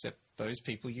mankind, except those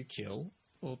people you kill.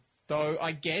 Although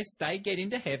I guess they get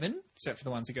into heaven, except for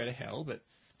the ones who go to hell, but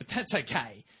that's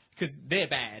okay, because they're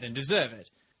bad and deserve it.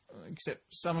 Except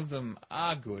some of them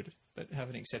are good, but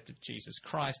haven't accepted Jesus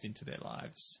Christ into their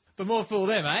lives. But more fool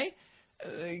them, eh?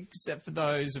 Except for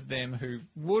those of them who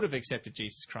would have accepted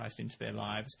Jesus Christ into their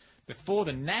lives before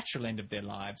the natural end of their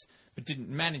lives, but didn't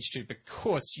manage to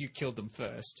because you killed them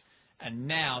first. And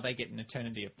now they get an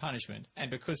eternity of punishment. And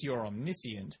because you're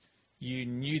omniscient, you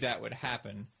knew that would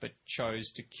happen, but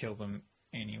chose to kill them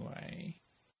anyway.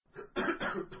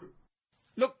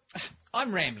 Look,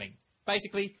 I'm rambling.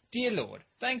 Basically, dear Lord,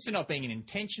 thanks for not being an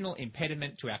intentional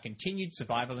impediment to our continued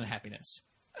survival and happiness.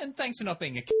 And thanks for not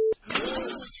being a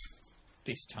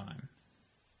this time.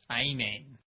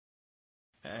 Amen.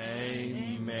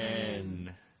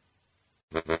 Amen.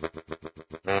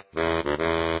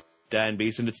 Dan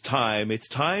Beeson, it's time. It's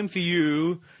time for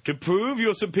you to prove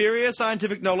your superior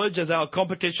scientific knowledge as our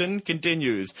competition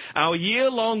continues. Our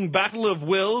year-long battle of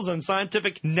wills and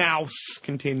scientific nous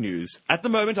continues. At the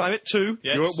moment, I'm at 2.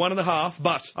 Yes. You're at 1.5,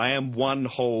 but I am one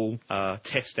whole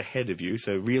test ahead of you,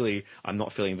 so really, I'm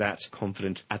not feeling that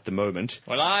confident at the moment.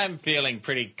 Well, I'm feeling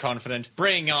pretty confident.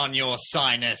 Bring on your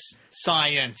science.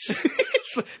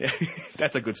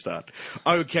 That's a good start.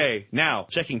 Okay, now,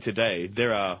 checking today,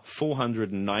 there are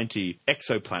 490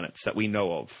 exoplanets that we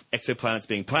know of. Exoplanets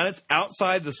being planets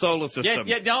outside the solar system.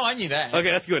 Yeah, no, I knew that.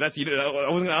 Okay, that's good. I wasn't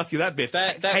going to ask you that bit.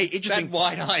 Hey, interesting. That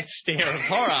wide-eyed stare of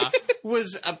horror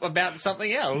was about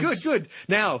something else. Good.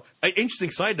 Now, an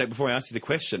interesting side note before I ask you the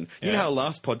question. You know how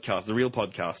last podcast, the real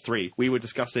podcast 3, we were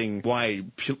discussing why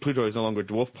Pluto is no longer a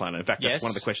dwarf planet. In fact, that's one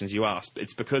of the questions you asked.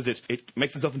 It's because it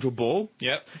makes itself into a ball.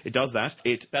 Yep. It does that.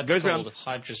 That's goes called around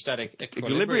hydrostatic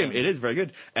equilibrium. It is very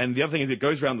good. And the other thing is it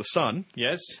goes around the sun.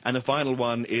 Yes. And the final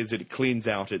one is it cleans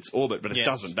out its orbit, but it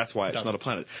doesn't. That's why it's not a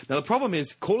planet. Now, the problem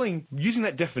is using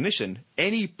that definition,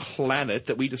 any planet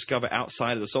that we discover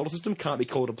outside of the solar system can't be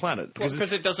called a planet.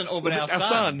 Because it doesn't orbit our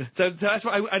sun. So that's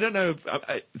why I don't know,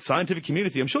 scientific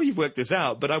community, I'm sure you've worked this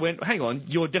out, but I went, hang on,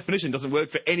 your definition doesn't work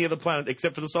for any other planet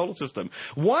except for the solar system.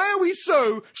 Why are we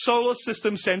so solar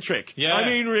system centric? Yeah. I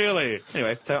mean, really.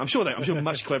 Anyway, so I'm sure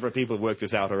much cleverer people have worked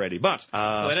this out already, but...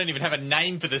 well, they don't even have a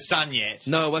name for the sun yet.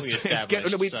 No,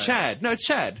 established. Chad. No, it's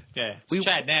Chad. Yeah, it's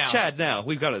Chad now. Chad now.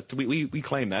 We've got it. We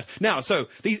claim that. Now, so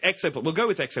these exoplanets, we'll go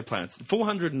with exoplanets.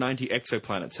 490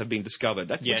 exoplanets have been discovered,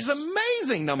 which is an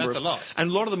amazing number. That's a lot. And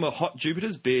a lot of them are hot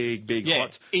Jupiters, big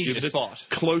hot easy Jupiters, to spot.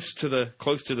 Close to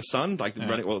the sun, like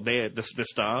running, well, they're the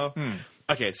star.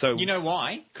 Okay, so... You know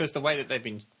why? Because the way that they've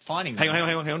been finding them...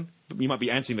 Hang on. You might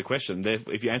be answering the question.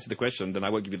 If you answer the question, then I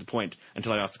won't give you the point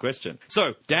until I ask the question.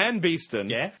 So, Dan Beeston,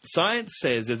 science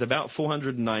says there's about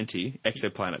 490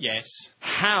 exoplanets. Yes.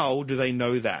 How do they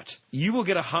know that? You will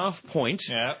get a half point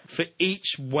for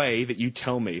each way that you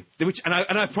tell me. And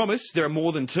I promise there are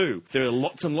more than 2. There are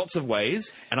lots and lots of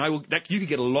ways, and you could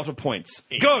get a lot of points.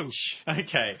 Go!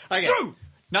 Okay. Through!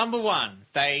 Number one,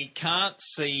 they can't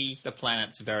see the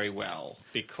planets very well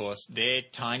because they're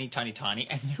tiny, tiny, tiny,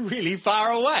 and they're really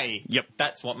far away. Yep.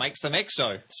 That's what makes them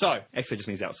exo. So, Exo just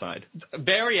means outside.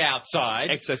 very outside.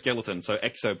 Exoskeleton. So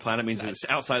exoplanet means it's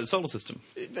outside the solar system.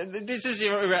 This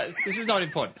is not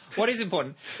important. What is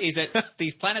important is that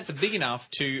these planets are big enough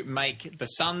to make the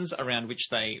suns around which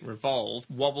they revolve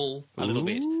wobble a little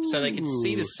bit. So they can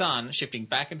see the sun shifting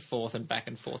back and forth and back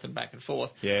and forth and back and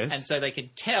forth. Yes. And so they can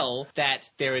tell that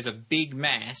there is a big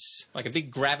mass, like a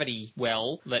big gravity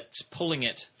well, that's pulling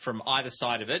it from either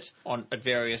side of it at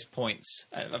various points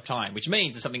of time, which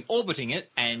means there's something orbiting it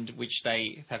and which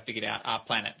they have figured out are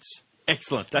planets.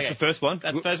 Excellent. That's the first one.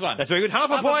 That's the first one. That's very good.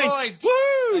 Half a point.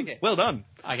 Woo! Okay. Well done.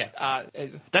 Okay.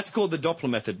 That's called the Doppler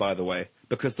method, by the way,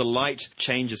 because the light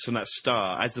changes from that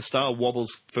star. As the star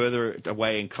wobbles further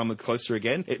away and comes closer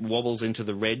again, it wobbles into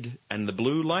the red and the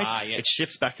blue light. Yes. It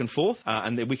shifts back and forth,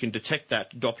 and then we can detect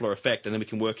that Doppler effect, and then we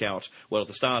can work out, well, if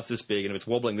the star's this big, and if it's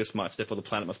wobbling this much, therefore the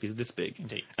planet must be this big.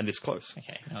 Indeed. And this close.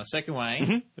 Okay. Now, the second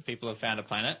way that people have found a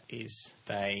planet is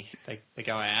they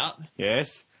go out.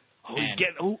 Yes. Oh, he's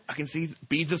getting... Oh, I can see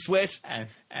beads of sweat. And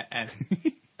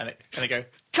they go,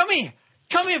 come here,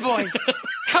 boy,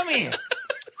 come here,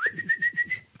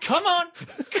 come on,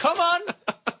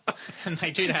 and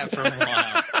they do that for a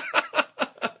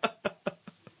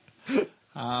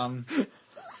while.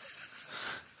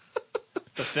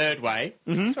 The third way.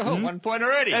 1 point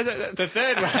already. The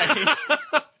third way.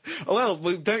 Well,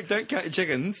 don't count your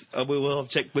chickens. We will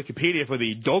check Wikipedia for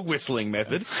the dog whistling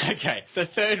method. Okay. The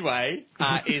third way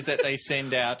is that they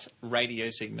send out radio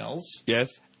signals.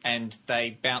 Yes. And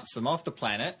they bounce them off the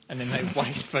planet, and then they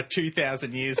wait for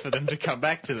 2,000 years for them to come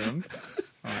back to them.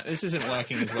 All right, this isn't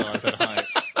working as well as I'd hoped.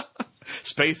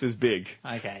 Space is big.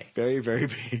 Okay. Very, very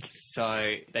big.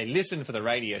 So they listen for the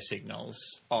radio signals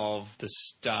of the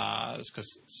stars, because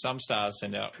some stars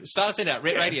send out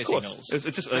radio signals.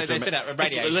 It's just they send out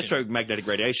radiation. Electromagnetic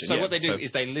radiation. So what they do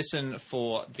is they listen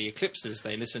for the eclipses.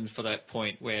 They listen for that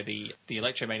point where the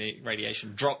electromagnetic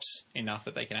radiation drops enough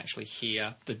that they can actually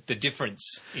hear the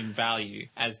difference in value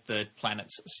as the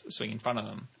planets swing in front of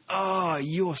them. Oh,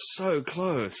 you're so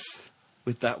close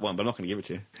with that one, but I'm not going to give it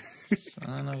to you.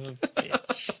 Son of a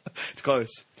bitch. It's close,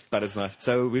 but it's not.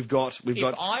 So we've got.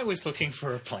 If I was looking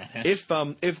for a planet.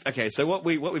 So what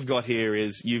we've got here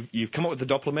is you've come up with the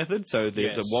Doppler method. So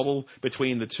the wobble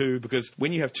between the two, because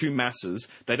when you have two masses,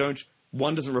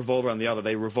 one doesn't revolve around the other.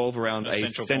 They revolve around a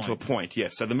central point.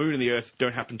 Yes. So the moon and the Earth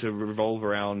don't happen to revolve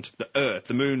around the Earth.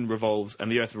 The moon revolves and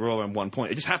the Earth revolve around one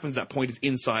point. It just happens that point is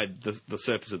inside the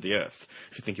surface of the Earth,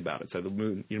 if you think about it. So the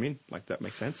moon, you know what I mean? Like, that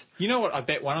makes sense. You know what I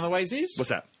bet one of the ways is? What's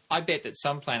that? I bet that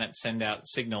some planets send out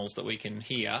signals that we can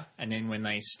hear, and then when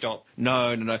they stop...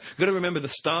 No. You've got to remember the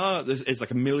star is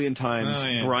like 1,000,000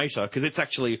 times brighter, because it's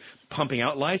actually pumping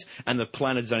out light, and the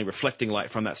planet is only reflecting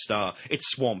light from that star. It's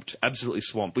swamped, absolutely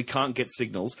swamped. We can't get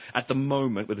signals at the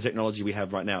moment with the technology we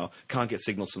have right now. Can't get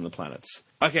signals from the planets.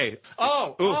 Okay.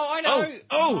 Oh, I know.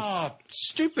 Oh,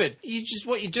 stupid.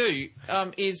 What you do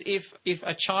is if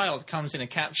a child comes in a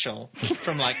capsule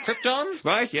from like Krypton,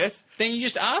 right? Yes. Then you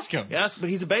just ask him. Yes, but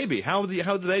he's a baby. How would the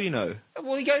baby know?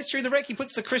 Well, he goes through the wreck. He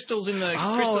puts the crystals in the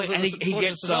crystals, and he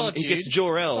gets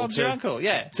Jor-El. Bob's your uncle.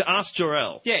 Yeah. To ask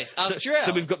Jor-El. Yes, ask Jor-El.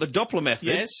 So we've got the Doppler method.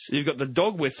 Yes. You've got the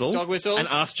dog whistle. And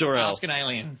ask Jor-El. Ask an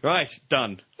alien. Right.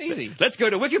 Done. Easy. Let's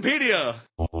go to Wikipedia.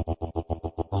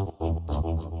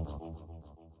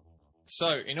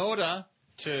 So, in order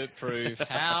to prove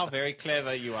how very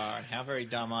clever you are and how very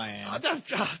dumb I am,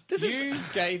 you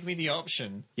gave me the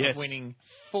option of winning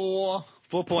 4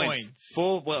 points.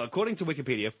 Well, according to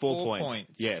Wikipedia, 4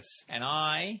 points. Yes. And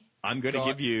I'm going to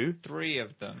give you 3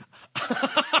 of them.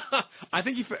 I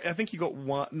think you got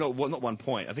one. No, not 1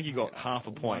 point. I think you got half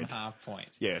a point. 1/2 point.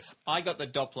 Yes. I got the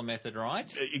Doppler method right.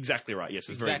 Exactly right. Yes.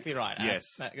 Exactly right. Yes.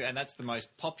 And that's the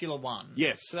most popular one.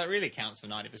 Yes. So that really counts for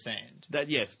 90%.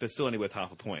 Yes, but still only worth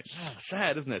half a point.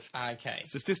 Sad, isn't it? Okay.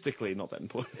 Statistically, not that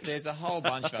important. There's a whole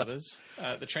bunch of others.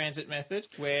 The transit method,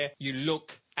 where you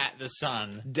look at the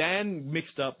sun. Dan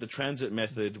mixed up the transit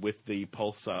method with the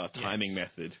pulsar timing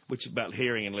method, which is about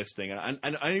hearing and listening. And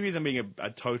the only reason I'm being a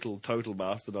total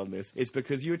bastard on this is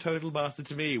because you're a total bastard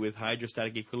to me with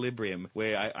hydrostatic equilibrium,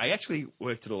 where I actually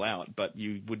worked it all out, but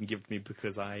you wouldn't give it to me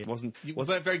because I wasn't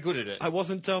very good at it. I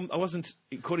wasn't,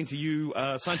 according to you,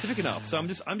 scientific enough. So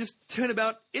I'm just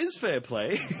turnabout is fair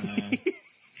play.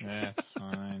 Yeah,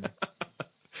 fine.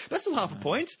 That's still half a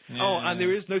point. Yeah. Oh, and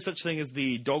there is no such thing as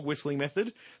the dog whistling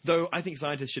method, though I think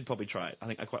scientists should probably try it. I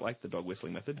think I quite like the dog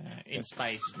whistling method. In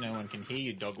space, no one can hear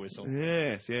you dog whistle.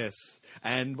 Yes, yes.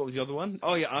 And what was the other one?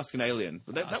 Oh, yeah, Ask an Alien.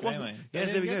 But that wasn't. Alien. Yeah,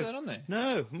 They there we didn't go. get that on there.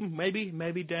 No,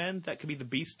 maybe Dan, that could be the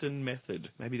Beeston method.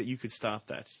 Maybe that you could start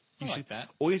that. I like that.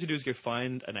 All you have to do is go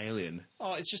find an alien.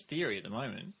 Oh, it's just theory at the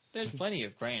moment. There's plenty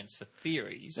of grants for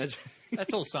theories. That's-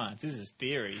 That's all science. This is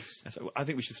theories. So I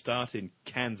think we should start in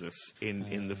Kansas,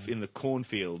 in the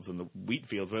cornfields and the wheat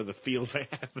fields, whatever the fields they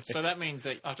have. So that means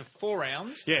that after 4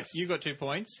 rounds, Yes. you got 2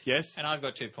 points. Yes. And I've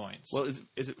got 2 points. Well,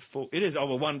 is it four? It is. Oh,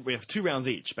 well, one. We have 2 rounds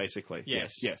each, basically.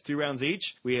 Yes. Yes. 2 rounds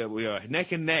each. We are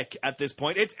neck and neck at this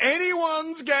point. It's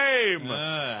anyone's game.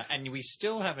 And we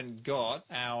still haven't got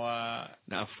our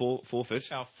Now forfeit.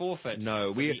 our forfeit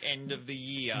No, for the end of the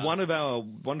year. One of our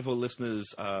wonderful listeners,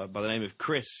 by the name of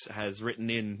Chris, has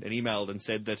written in and emailed and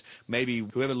said that maybe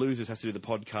whoever loses has to do the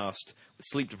podcast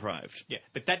sleep deprived. Yeah,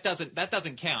 but that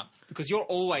doesn't count because you're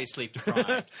always sleep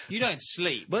deprived. You don't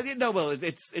sleep. Well,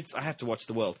 it's. I have to watch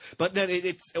the world, but no,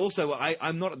 it's also.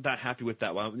 I'm not that happy with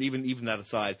that one. Even that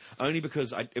aside, only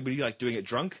because it would be like doing it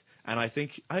drunk. And I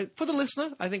think, for the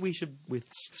listener, I think we should, with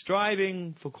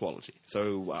striving for quality.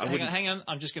 So hang on.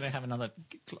 I'm just going to have another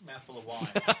mouthful of wine.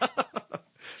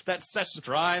 That's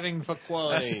Striving for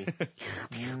quality.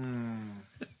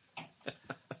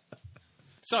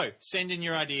 So, send in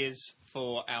your ideas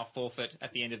for our forfeit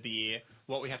at the end of the year.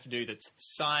 What we have to do that's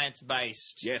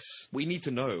science-based. Yes, we need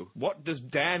to know. What does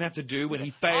Dan have to do when he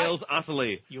fails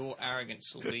utterly? Your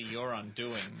arrogance will be your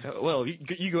undoing. Well,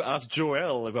 you go ask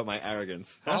Joel about my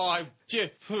arrogance. Oh,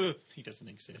 he doesn't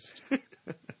exist.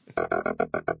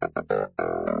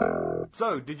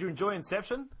 So, did you enjoy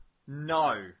Inception?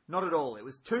 No, not at all. It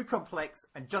was too complex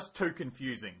and just too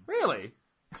confusing. Really?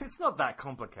 It's not that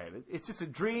complicated. It's just a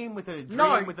dream within a dream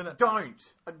No, within a...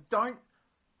 Don't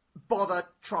bother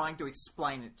trying to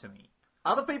explain it to me.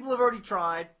 Other people have already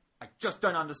tried. I just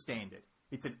don't understand it.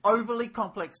 It's an overly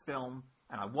complex film,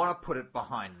 and I want to put it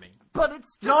behind me. But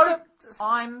it's just... No,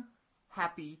 I'm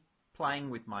happy playing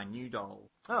with my new doll.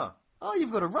 Oh,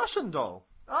 you've got a Russian doll.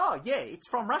 Oh, yeah, it's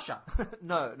from Russia.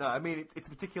 No, I mean, it's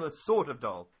a particular sort of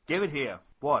doll. Give it here.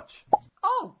 Watch.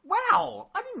 Oh, wow.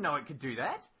 I didn't know it could do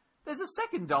that. There's a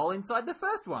second doll inside the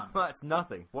first one. Well, it's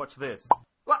nothing. Watch this.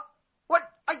 What?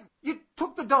 You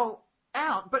took the doll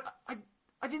out, but I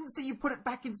didn't see you put it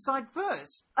back inside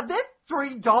first. Are there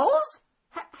 3 dolls?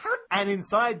 How? And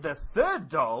inside the third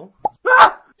doll...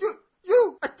 Ah!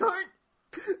 I don't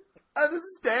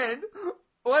understand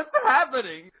what's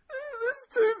happening. There's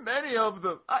too many of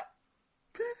them. I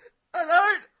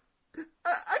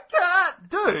can't.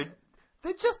 Dude,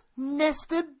 they're just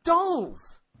nested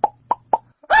dolls.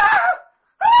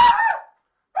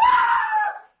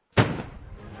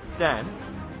 Dan?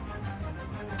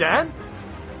 Dan?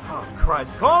 Oh,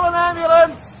 Christ. Call an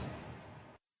ambulance!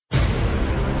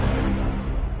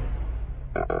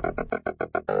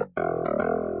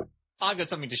 I've got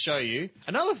something to show you.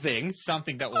 Another thing.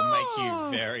 Something that will make you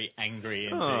very angry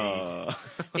indeed. Oh.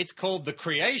 It's called the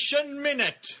Creation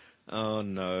Minute. Oh,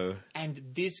 no. And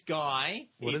this guy...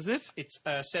 What is it? It's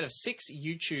a set of 6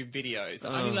 YouTube videos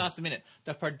that only last a minute.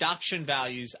 The production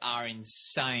values are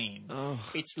insane. Oh.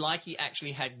 It's like he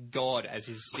actually had God as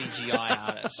his CGI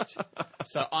artist.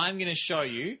 So I'm going to show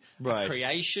you a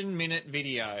Creation Minute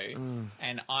video,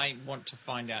 and I want to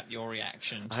find out your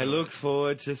reaction to I look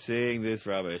forward to seeing this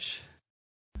rubbish.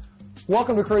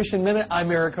 Welcome to Creation Minute.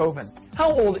 I'm Eric Hovind.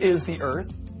 How old is the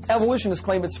Earth? Evolutionists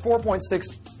claim it's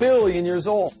 4.6 billion years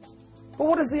old. But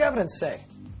what does the evidence say?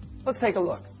 Let's take a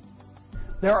look.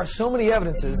 There are so many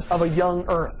evidences of a young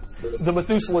Earth. The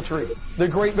Methuselah Tree, the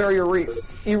Great Barrier Reef,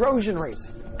 erosion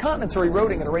rates. Continents are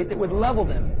eroding at a rate that would level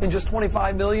them in just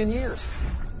 25 million years.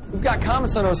 We've got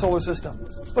comets in our solar system,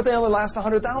 but they only last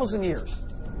 100,000 years.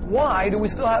 Why do we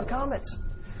still have comets?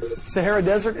 Sahara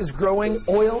Desert is growing,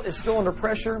 oil is still under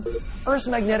pressure, Earth's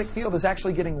magnetic field is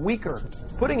actually getting weaker,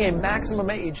 putting a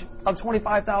maximum age of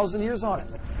 25,000 years on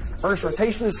it. Earth's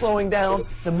rotation is slowing down,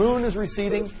 the moon is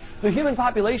receding, the human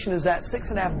population is at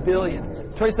 6.5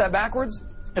 billion. Trace that backwards,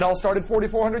 it all started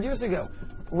 4,400 years ago,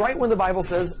 right when the Bible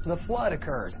says the flood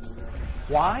occurred.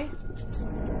 Why?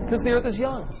 Because the Earth is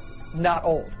young, not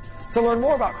old. To learn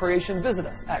more about creation, visit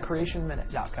us at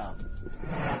creationminute.com.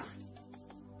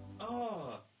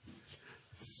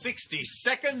 60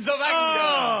 seconds of anger.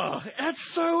 Oh, that's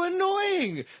so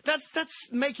annoying. That's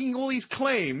making all these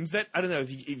claims that, I don't know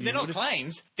if you they're not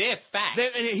claims, they're facts.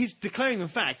 He's declaring them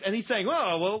facts, and he's saying,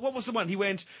 oh, well, what was the one? He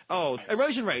went,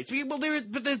 erosion rates. Well,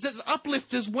 there's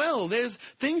uplift as well. There's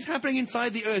things happening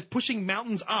inside the Earth, pushing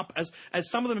mountains up as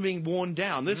some of them are being worn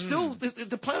down. There's still,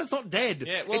 the planet's not dead.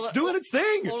 Yeah, well, it's doing its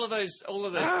thing. All of those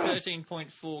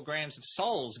 13.4 grams of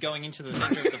souls going into the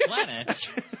center of the planet.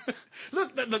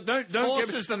 Look,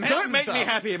 don't make me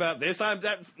happy about this.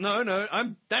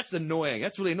 That's annoying.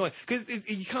 That's really annoying because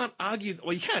you can't argue.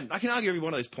 Well, you can. I can argue every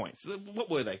one of those points. What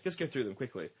were they? Let's go through them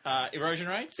quickly. Erosion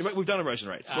rates. We've done erosion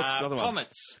rates. What's the other one?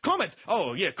 Comets. Comets.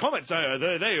 Oh yeah, comets.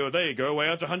 They go away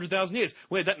after 100,000 years.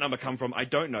 Where'd that number come from? I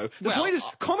don't know. The point is,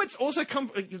 comets also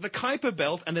come the Kuiper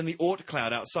Belt and then the Oort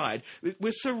cloud outside.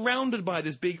 We're surrounded by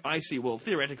this big icy. Well,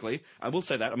 theoretically, I will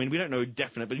say that. I mean, we don't know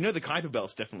definite, but the Kuiper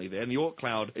Belt's definitely there, and the Oort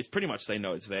cloud. It's pretty much they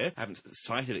know it's there. I haven't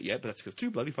sighted it yet, but that's because it's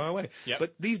too bloody far away. Yep.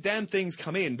 But these damn things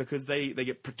come in because they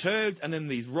get perturbed, and then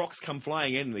these rocks come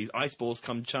flying in, and these ice balls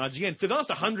come charging in. So the last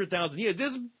 100,000 years,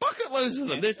 there's bucket loads of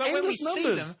them. Yeah. There's but endless when we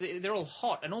numbers. see them, they're all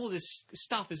hot, and all of this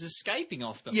stuff is escaping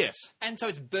off them. Yes. And so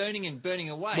it's burning and burning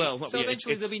away. Well, so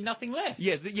eventually there'll be nothing left.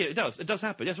 Yeah, it does. It does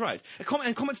happen. That's right.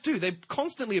 And comets too. They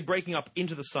constantly are breaking up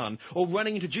into the sun or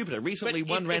running into Jupiter. Recently,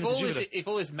 one ran into Jupiter. If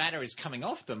all this matter is coming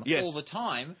off them all the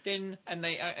time, then and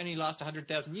they only last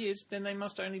 100,000 years, then they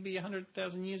must only be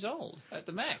 100,000 years old at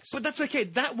the max. But that's okay.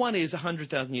 That one is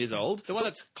 100,000 years old. The one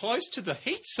that's close to the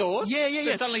heat source. Yeah.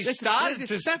 That's only started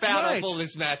to spout off all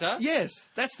this matter. Yes,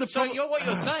 that's the problem. So what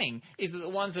you're saying is that the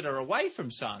ones that are away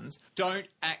from suns don't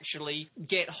actually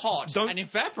get hot and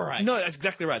evaporate. No, that's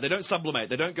exactly right. They don't sublimate.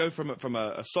 They don't go from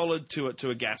a solid to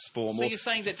a gas form. So you're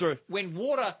saying that when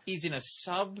water is in a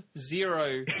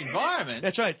sub-zero environment,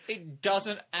 that's right. It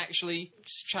doesn't actually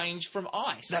change from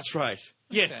ice. That's right.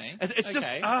 Yes, okay. It's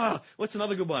just what's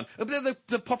another good one?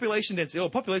 The population density.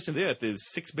 Population of the Earth is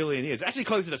 6 billion years. Actually,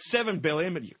 closer to 7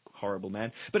 billion. But you horrible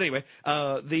man. But anyway,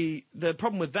 the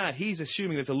problem with that, he's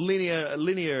assuming there's a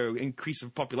linear increase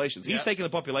of populations. He's taken the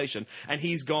population and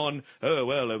he's gone. Oh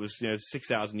well, it was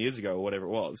 6,000 years ago or whatever it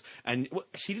was. And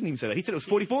she didn't even say that. He said it was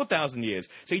 44,000 years.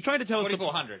 So he tried to tell us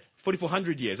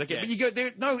 4,400 years. Okay, yes. But you go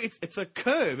there. No, it's a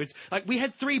curve. It's like we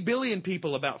had 3 billion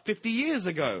people about 50 years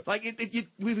ago. Like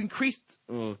we've increased.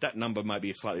 Oh, that number might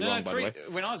be slightly wrong, by the way.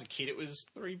 When I was a kid, it was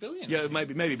 3 billion. Yeah,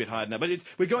 maybe a bit higher than that. But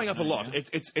we're going up a lot. Yeah.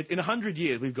 It's in 100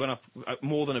 years, we've gone up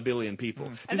more than 1 billion people.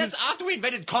 And that's after we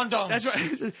invented condoms. That's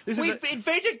right. We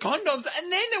invented condoms, and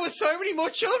then there were so many more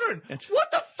children.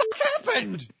 What the fuck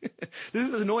happened? This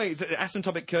is annoying. It's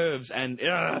asymptotic curves, and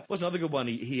what's another good one?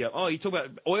 He talked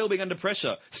about oil being under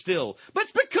pressure still, but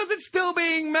it's because it's still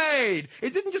being made.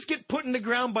 It didn't just get put in the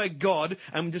ground by God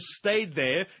and just stayed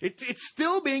there. It's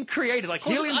still being created. Like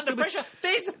helium under pressure.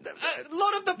 There's a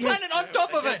lot of the planet on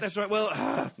top of it. That's right.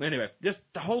 Well, anyway, just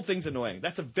the whole thing's annoying.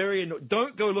 That's a very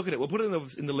don't go look at it. We'll put it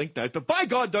in the link notes. But by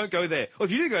God, don't go there. Or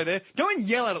if you do go there, go and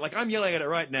yell at it like I'm yelling at it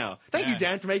right now. Thank you,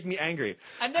 Dan, for making me angry.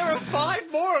 And there are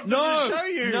 5 more of them to show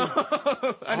you.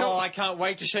 No, I can't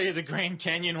wait to show you the Grand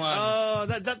Canyon one. Oh,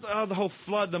 the whole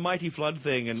flood, the mighty flood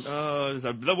thing, and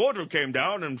the water came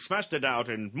down and smashed it out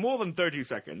in more than 30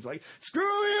 seconds. Like, screw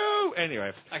you!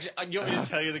 Anyway. Actually, you want me to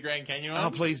tell you the Grand Canyon one?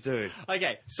 Oh, please do.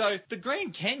 Okay, so the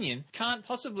Grand Canyon can't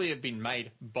possibly have been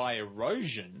made by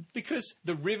erosion because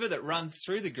the river that runs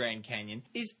through the Grand Canyon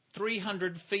is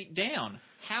 300 feet down.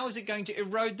 How is it going to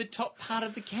erode the top part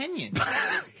of the canyon?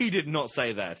 He did not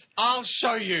say that. I'll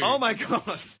show you. Oh my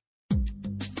God.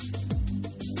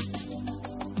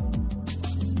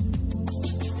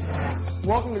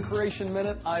 Welcome to Creation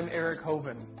Minute. I'm Eric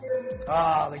Hovind.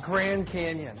 The Grand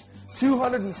Canyon.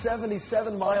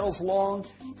 277 miles long,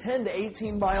 10 to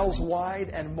 18 miles wide,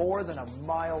 and more than a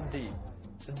mile deep.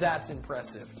 That's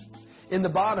impressive. In the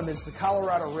bottom is the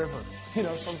Colorado River.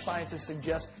 Some scientists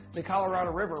suggest the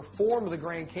Colorado River formed the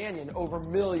Grand Canyon over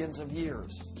millions of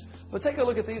years. But take a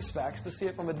look at these facts to see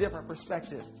it from a different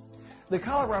perspective. The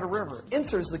Colorado River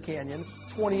enters the canyon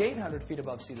 2,800 feet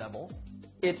above sea level.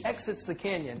 It exits the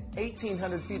canyon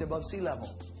 1,800 feet above sea level.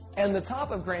 And the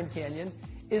top of Grand Canyon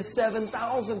is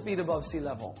 7,000 feet above sea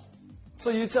level. So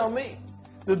you tell me,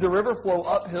 did the river flow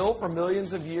uphill for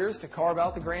millions of years to carve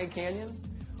out the Grand Canyon?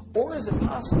 Or is it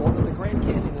possible that the Grand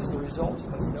Canyon is the result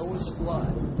of Noah's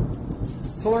flood?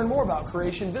 To learn more about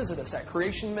creation, visit us at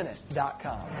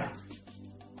creationminute.com.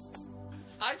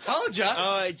 I told you.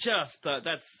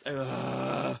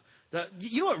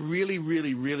 You know what really,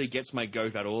 really, really gets my goat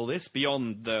about all this,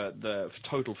 beyond the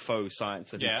total faux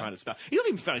science that he's trying to spout? He's not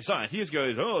even found science. He just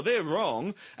goes, oh, they're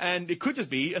wrong, and it could just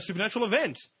be a supernatural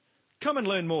event. come and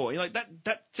learn more. You're like,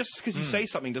 that just because you say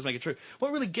something doesn't make it true.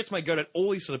 What really gets my goat at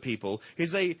all these sort of people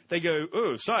is they go,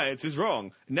 oh, science is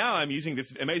wrong. Now I'm using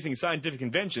this amazing scientific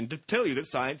invention to tell you that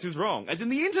science is wrong. As in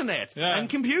the internet and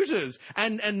computers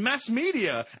and mass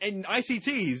media and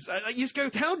ICTs. You just go,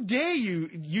 how dare you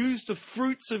use the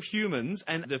fruits of humans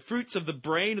and the fruits of the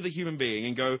brain of the human being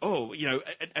and go, oh, you know,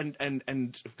 and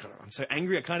God, I'm so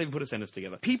angry I can't even put a sentence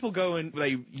together. People go and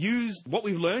they use what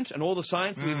we've learned and all the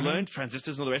science that we've learned,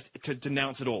 transistors and all the rest, to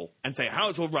denounce it all and say how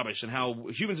it's all rubbish and how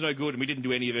humans are no good and we didn't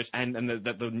do any of it and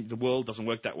that the world doesn't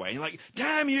work that way. And you're like,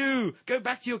 damn you! Go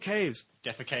back to your caves.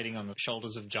 Defecating on the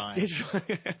shoulders of giants.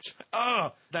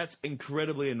 Oh, that's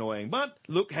incredibly annoying. But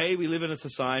look, hey, we live in a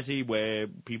society where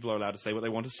people are allowed to say what they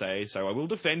want to say, so I will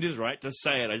defend his right to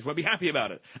say it. I just won't be happy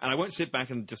about it. And I won't sit back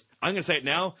and I'm going to say it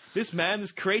now. This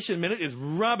Creation Minute is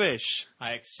rubbish.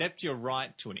 I accept your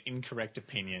right to an incorrect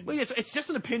opinion. Well, yeah, it's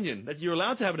just an opinion. That you're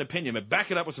allowed to have an opinion, but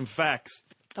back it up with some facts.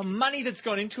 The money that's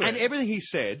gone into it. And everything he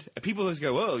said, people always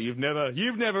go, well, you've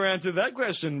never answered that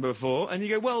question before. And you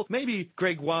go, well, maybe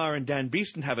Gregoire and Dan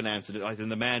Beeston haven't answered it, like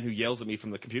the man who yells at me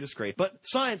from the computer screen. But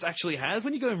science actually has.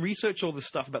 When you go and research all this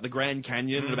stuff about the Grand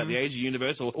Canyon and about the age of the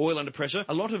universe or oil under pressure,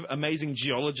 a lot of amazing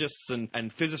geologists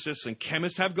and physicists and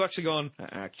chemists have actually gone,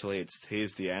 actually,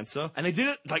 here's the answer. And they did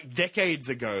it like decades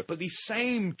ago. But these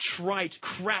same trite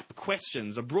crap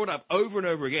questions are brought up over and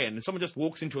over again. And someone just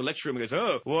walks into a lecture room and goes,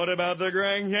 oh, what about the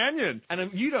Grand Canyon? And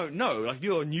if you don't know, like if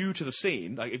you're new to the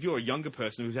scene, like if you're a younger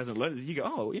person who hasn't learned it, you go,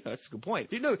 oh, yeah, that's a good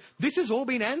point. You know, this has all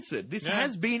been answered. This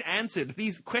has been answered.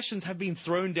 These questions have been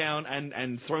thrown down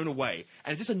and thrown away.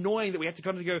 And it's just annoying that we have to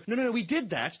kind of go, no, we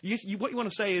did that. What you want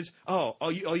to say is, oh,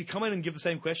 are you come in and give the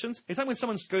same questions? It's like when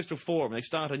someone goes to a forum and they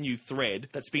start a new thread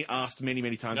that's been asked many,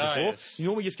 many times before. Yes. You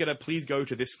normally just get please go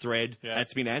to this thread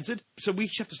that's been answered. So we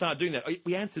have to start doing that.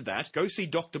 We answered that. Go see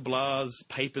Dr. Blah's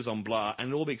papers on Blah and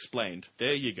it'll all be explained.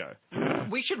 There you go.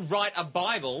 We should write a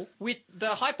Bible with the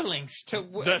hyperlinks to...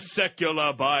 The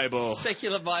secular Bible.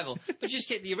 Secular Bible. But just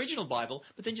get the original Bible,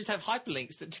 but then just have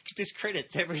hyperlinks that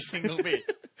discredits every single bit.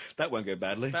 That won't go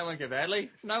badly. That won't go badly.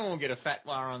 No one will get a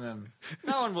fatwa on them.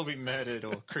 No one will be murdered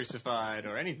or crucified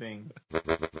or anything.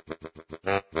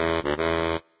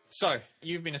 So,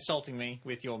 you've been assaulting me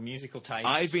with your musical tastes.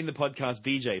 I've been the podcast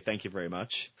DJ, thank you very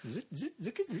much.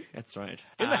 That's right.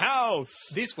 In the house!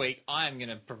 This week, I am going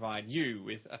to provide you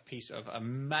with a piece of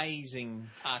amazing,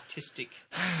 artistic,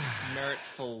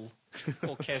 meritful,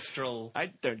 orchestral I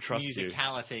don't trust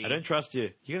musicality. You. I don't trust you.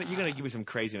 You're going to give me some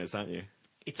craziness, aren't you?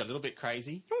 It's a little bit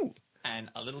crazy. Ooh.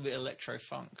 And a little bit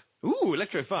electro-funk. Ooh,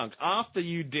 electro-funk. After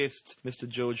you dissed Mr.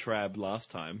 George Hrab last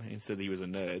time and said he was a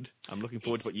nerd, I'm looking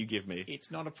forward to what you give me.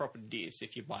 It's not a proper diss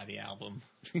if you buy the album.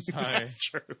 So, that's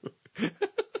true.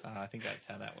 I think that's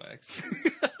how that works.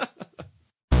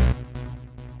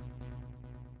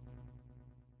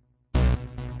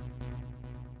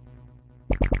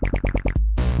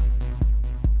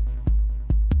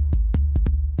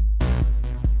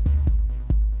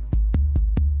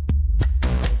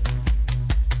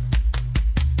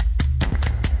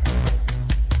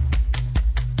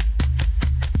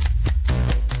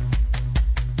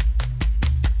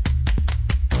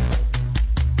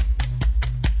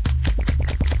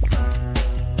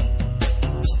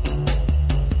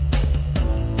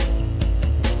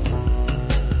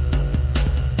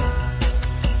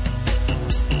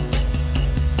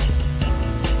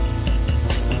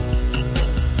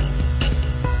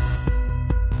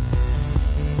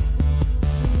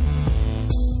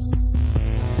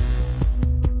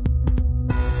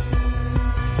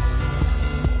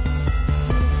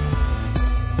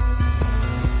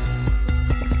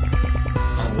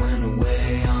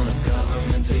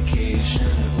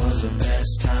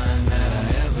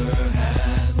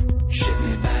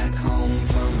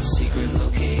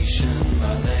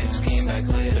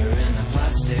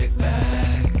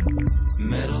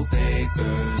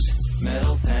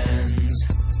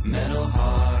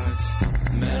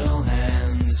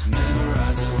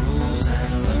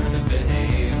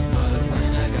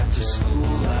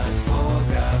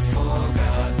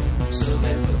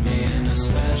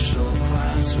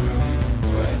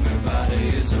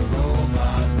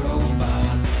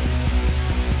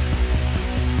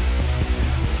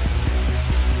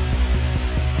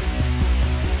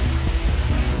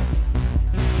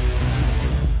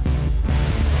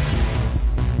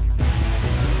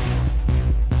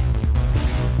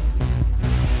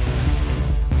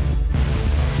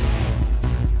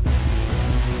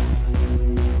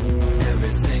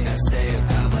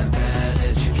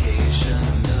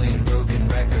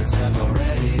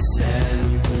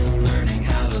 Learning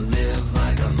how to live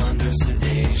like a Monday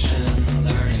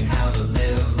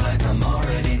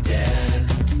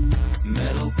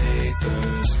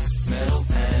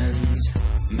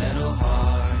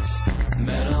hands,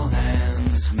 metal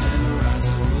hands, memorize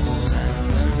the rules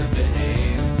and learn to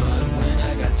behave. But when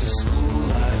I got to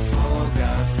school, I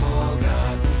forgot.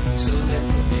 So they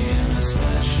put me in a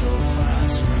special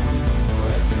classroom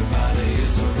where everybody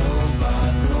is a robot.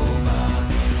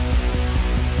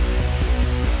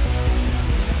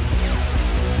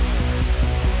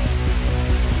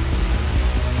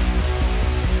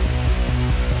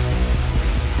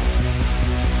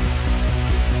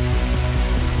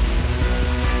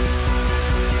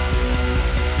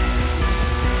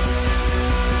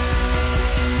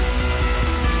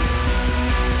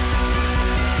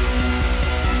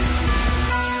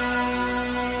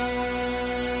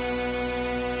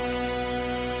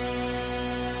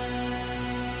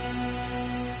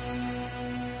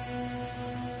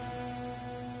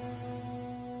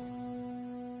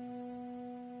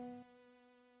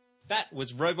 That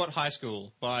was Robot High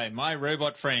School by My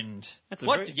Robot Friend.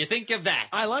 What did you think of that?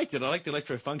 I liked it. I liked the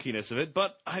electro-funkiness of it,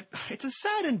 but it's a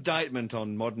sad indictment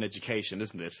on modern education,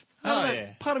 isn't it?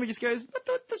 Yeah. Part of me just goes,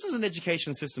 but this is an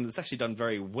education system that's actually done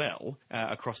very well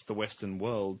across the Western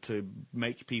world to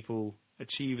make people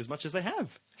achieve as much as they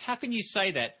have. How can you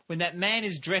say that when that man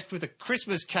is dressed with a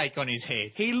Christmas cake on his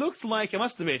head? He looked like, I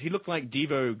must admit, he looked like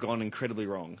Devo gone incredibly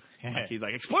wrong. Like he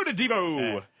exploded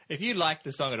Devo! If you liked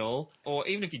the song at all, or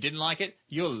even if you didn't like it,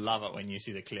 you'll love it when you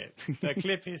see the clip. The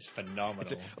clip is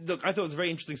phenomenal. Look, I thought it was a very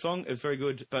interesting song. It was very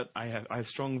good, but I have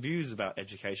strong views about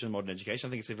education, modern education. I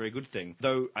think it's a very good thing.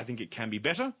 Though I think it can be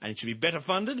better, and it should be better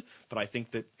funded, but I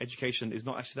think that education is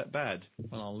not actually that bad.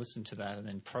 Well, I'll listen to that and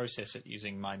then process it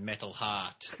using my metal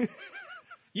heart.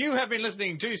 You have been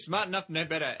listening to Smart Enough to Know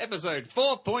Better, episode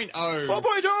 4.0.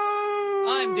 4.0!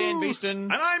 I'm Dan Beeston.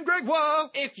 And I'm Gregoire.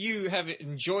 If you have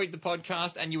enjoyed the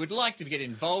podcast and you would like to get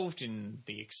involved in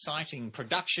the exciting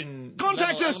production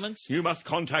elements, you must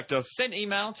contact us. Send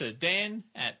email to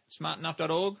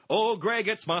dan@smartenough.org or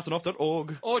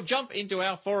greg@smartenough.org. or jump into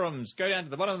our forums. Go down to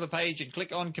the bottom of the page and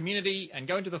click on community and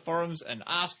go into the forums and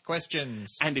ask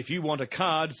questions. And if you want a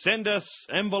card, send us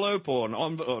an envelope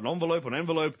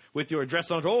with your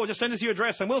address on it, or just send us your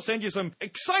address and we'll send you some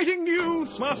exciting new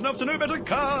Smart Enough to Know Better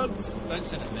cards. Don't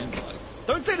send us an envelope.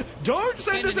 Don't send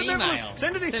us an email.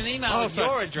 Send an email with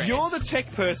your address. You're the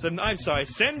tech person. I'm sorry.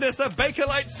 Send us a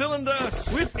Bakelite cylinder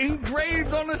with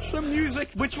engraved on it some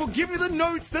music, which will give you the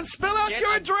notes that spell out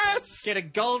your address. Get a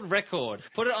gold record,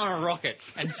 put it on a rocket,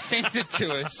 and send it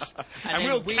to us. And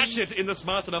we'll catch it in the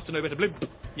Smart Enough to Know Better blimp.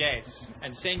 Yes,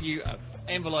 and send you an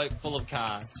envelope full of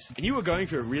cards. And you were going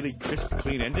for a really crisp,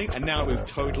 clean ending, and now we've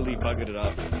totally buggered it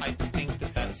up. I think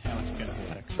that's how it's going to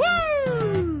work.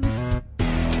 Woo!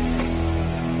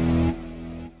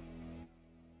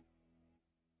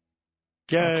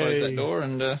 I'll close that door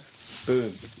and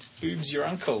boom. Boob's your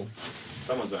uncle.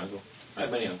 Someone's uncle. I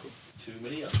have many uncles. Too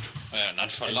many uncles. Well,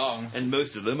 not for long. And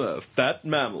most of them are fat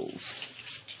mammals.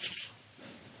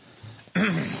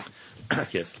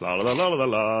 Yes, la la la la la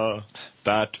la.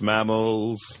 Fat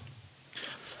mammals.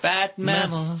 Fat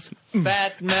mammals.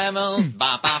 Fat mammals.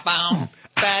 Ba ba ba.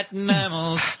 Fat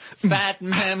mammals. Fat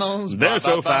mammals. They're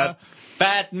so fat.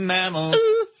 Fat mammals.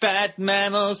 Fat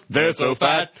mammals. They're so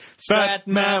fat. Fat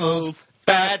mammals.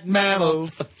 Fat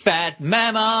mammals. Fat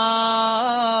mammals.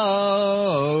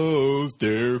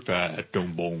 They're fat.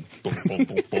 Boom, boom, boom, boom,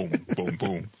 boom, boom, boom,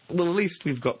 boom. Well, at least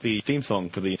we've got the theme song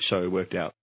for the show worked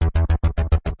out.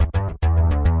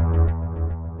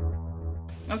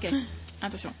 Ok,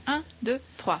 attention. 1, 2,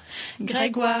 3.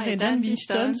 Grégoire et Dan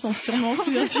Beeston sont sûrement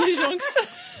plus intelligents que ça.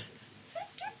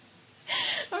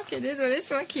 Ok, désolé,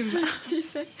 c'est moi qui me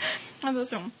disais.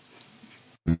 Attention.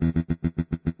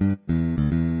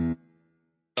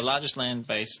 The largest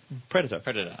land-based predator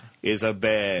is a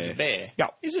bear. Is a bear?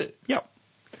 Yep. Is it? Yep.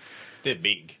 They're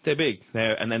big. They're big.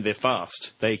 And then they're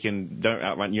fast. They don't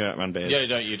outrun. You don't outrun bears. Yeah,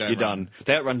 you don't. You're done.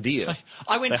 They outrun deer.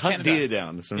 I went to Canada. Hunt deer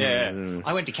down. Yeah.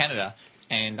 I went to Canada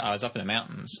and I was up in the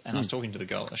mountains and I was talking to the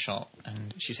girl at the shop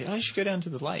and she said, "Oh, you should go down to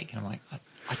the lake." And I'm like,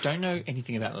 I don't know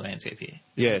anything about the landscape here.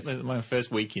 Yes. So my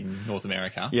first week in North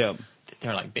America. Yeah.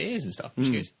 There are like bears and stuff. And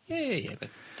she goes, yeah, but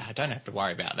I don't have to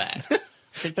worry about that. I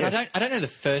said, but yes. I don't know the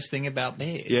first thing about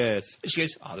bears. Yes. She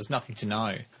goes, oh, there's nothing to know.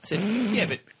 I said, yeah,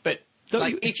 but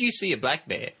like if you see a black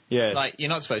bear, yes. like you're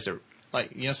not supposed to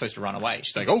run away.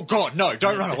 She's like, oh God, no,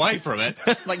 don't run away from it.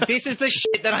 Like this is the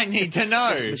shit that I need to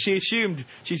know. She assumed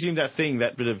that thing,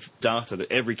 that bit of data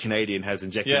that every Canadian has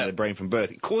injected in their brain from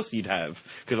birth. Of course you'd have,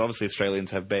 because obviously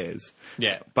Australians have bears.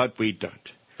 Yeah. But we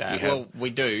don't. We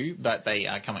do, but they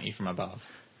come at you from above.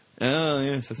 Oh,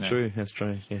 yes, that's true. That's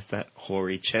true. Yes, that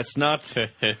hoary chestnut.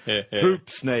 Hoop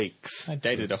snakes. I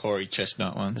dated a hoary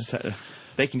chestnut once.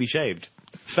 They can be shaved.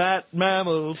 Fat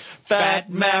mammals, fat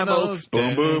mammals,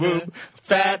 boom, boom, boom.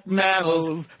 Fat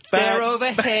mammals, They're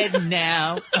overhead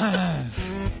now.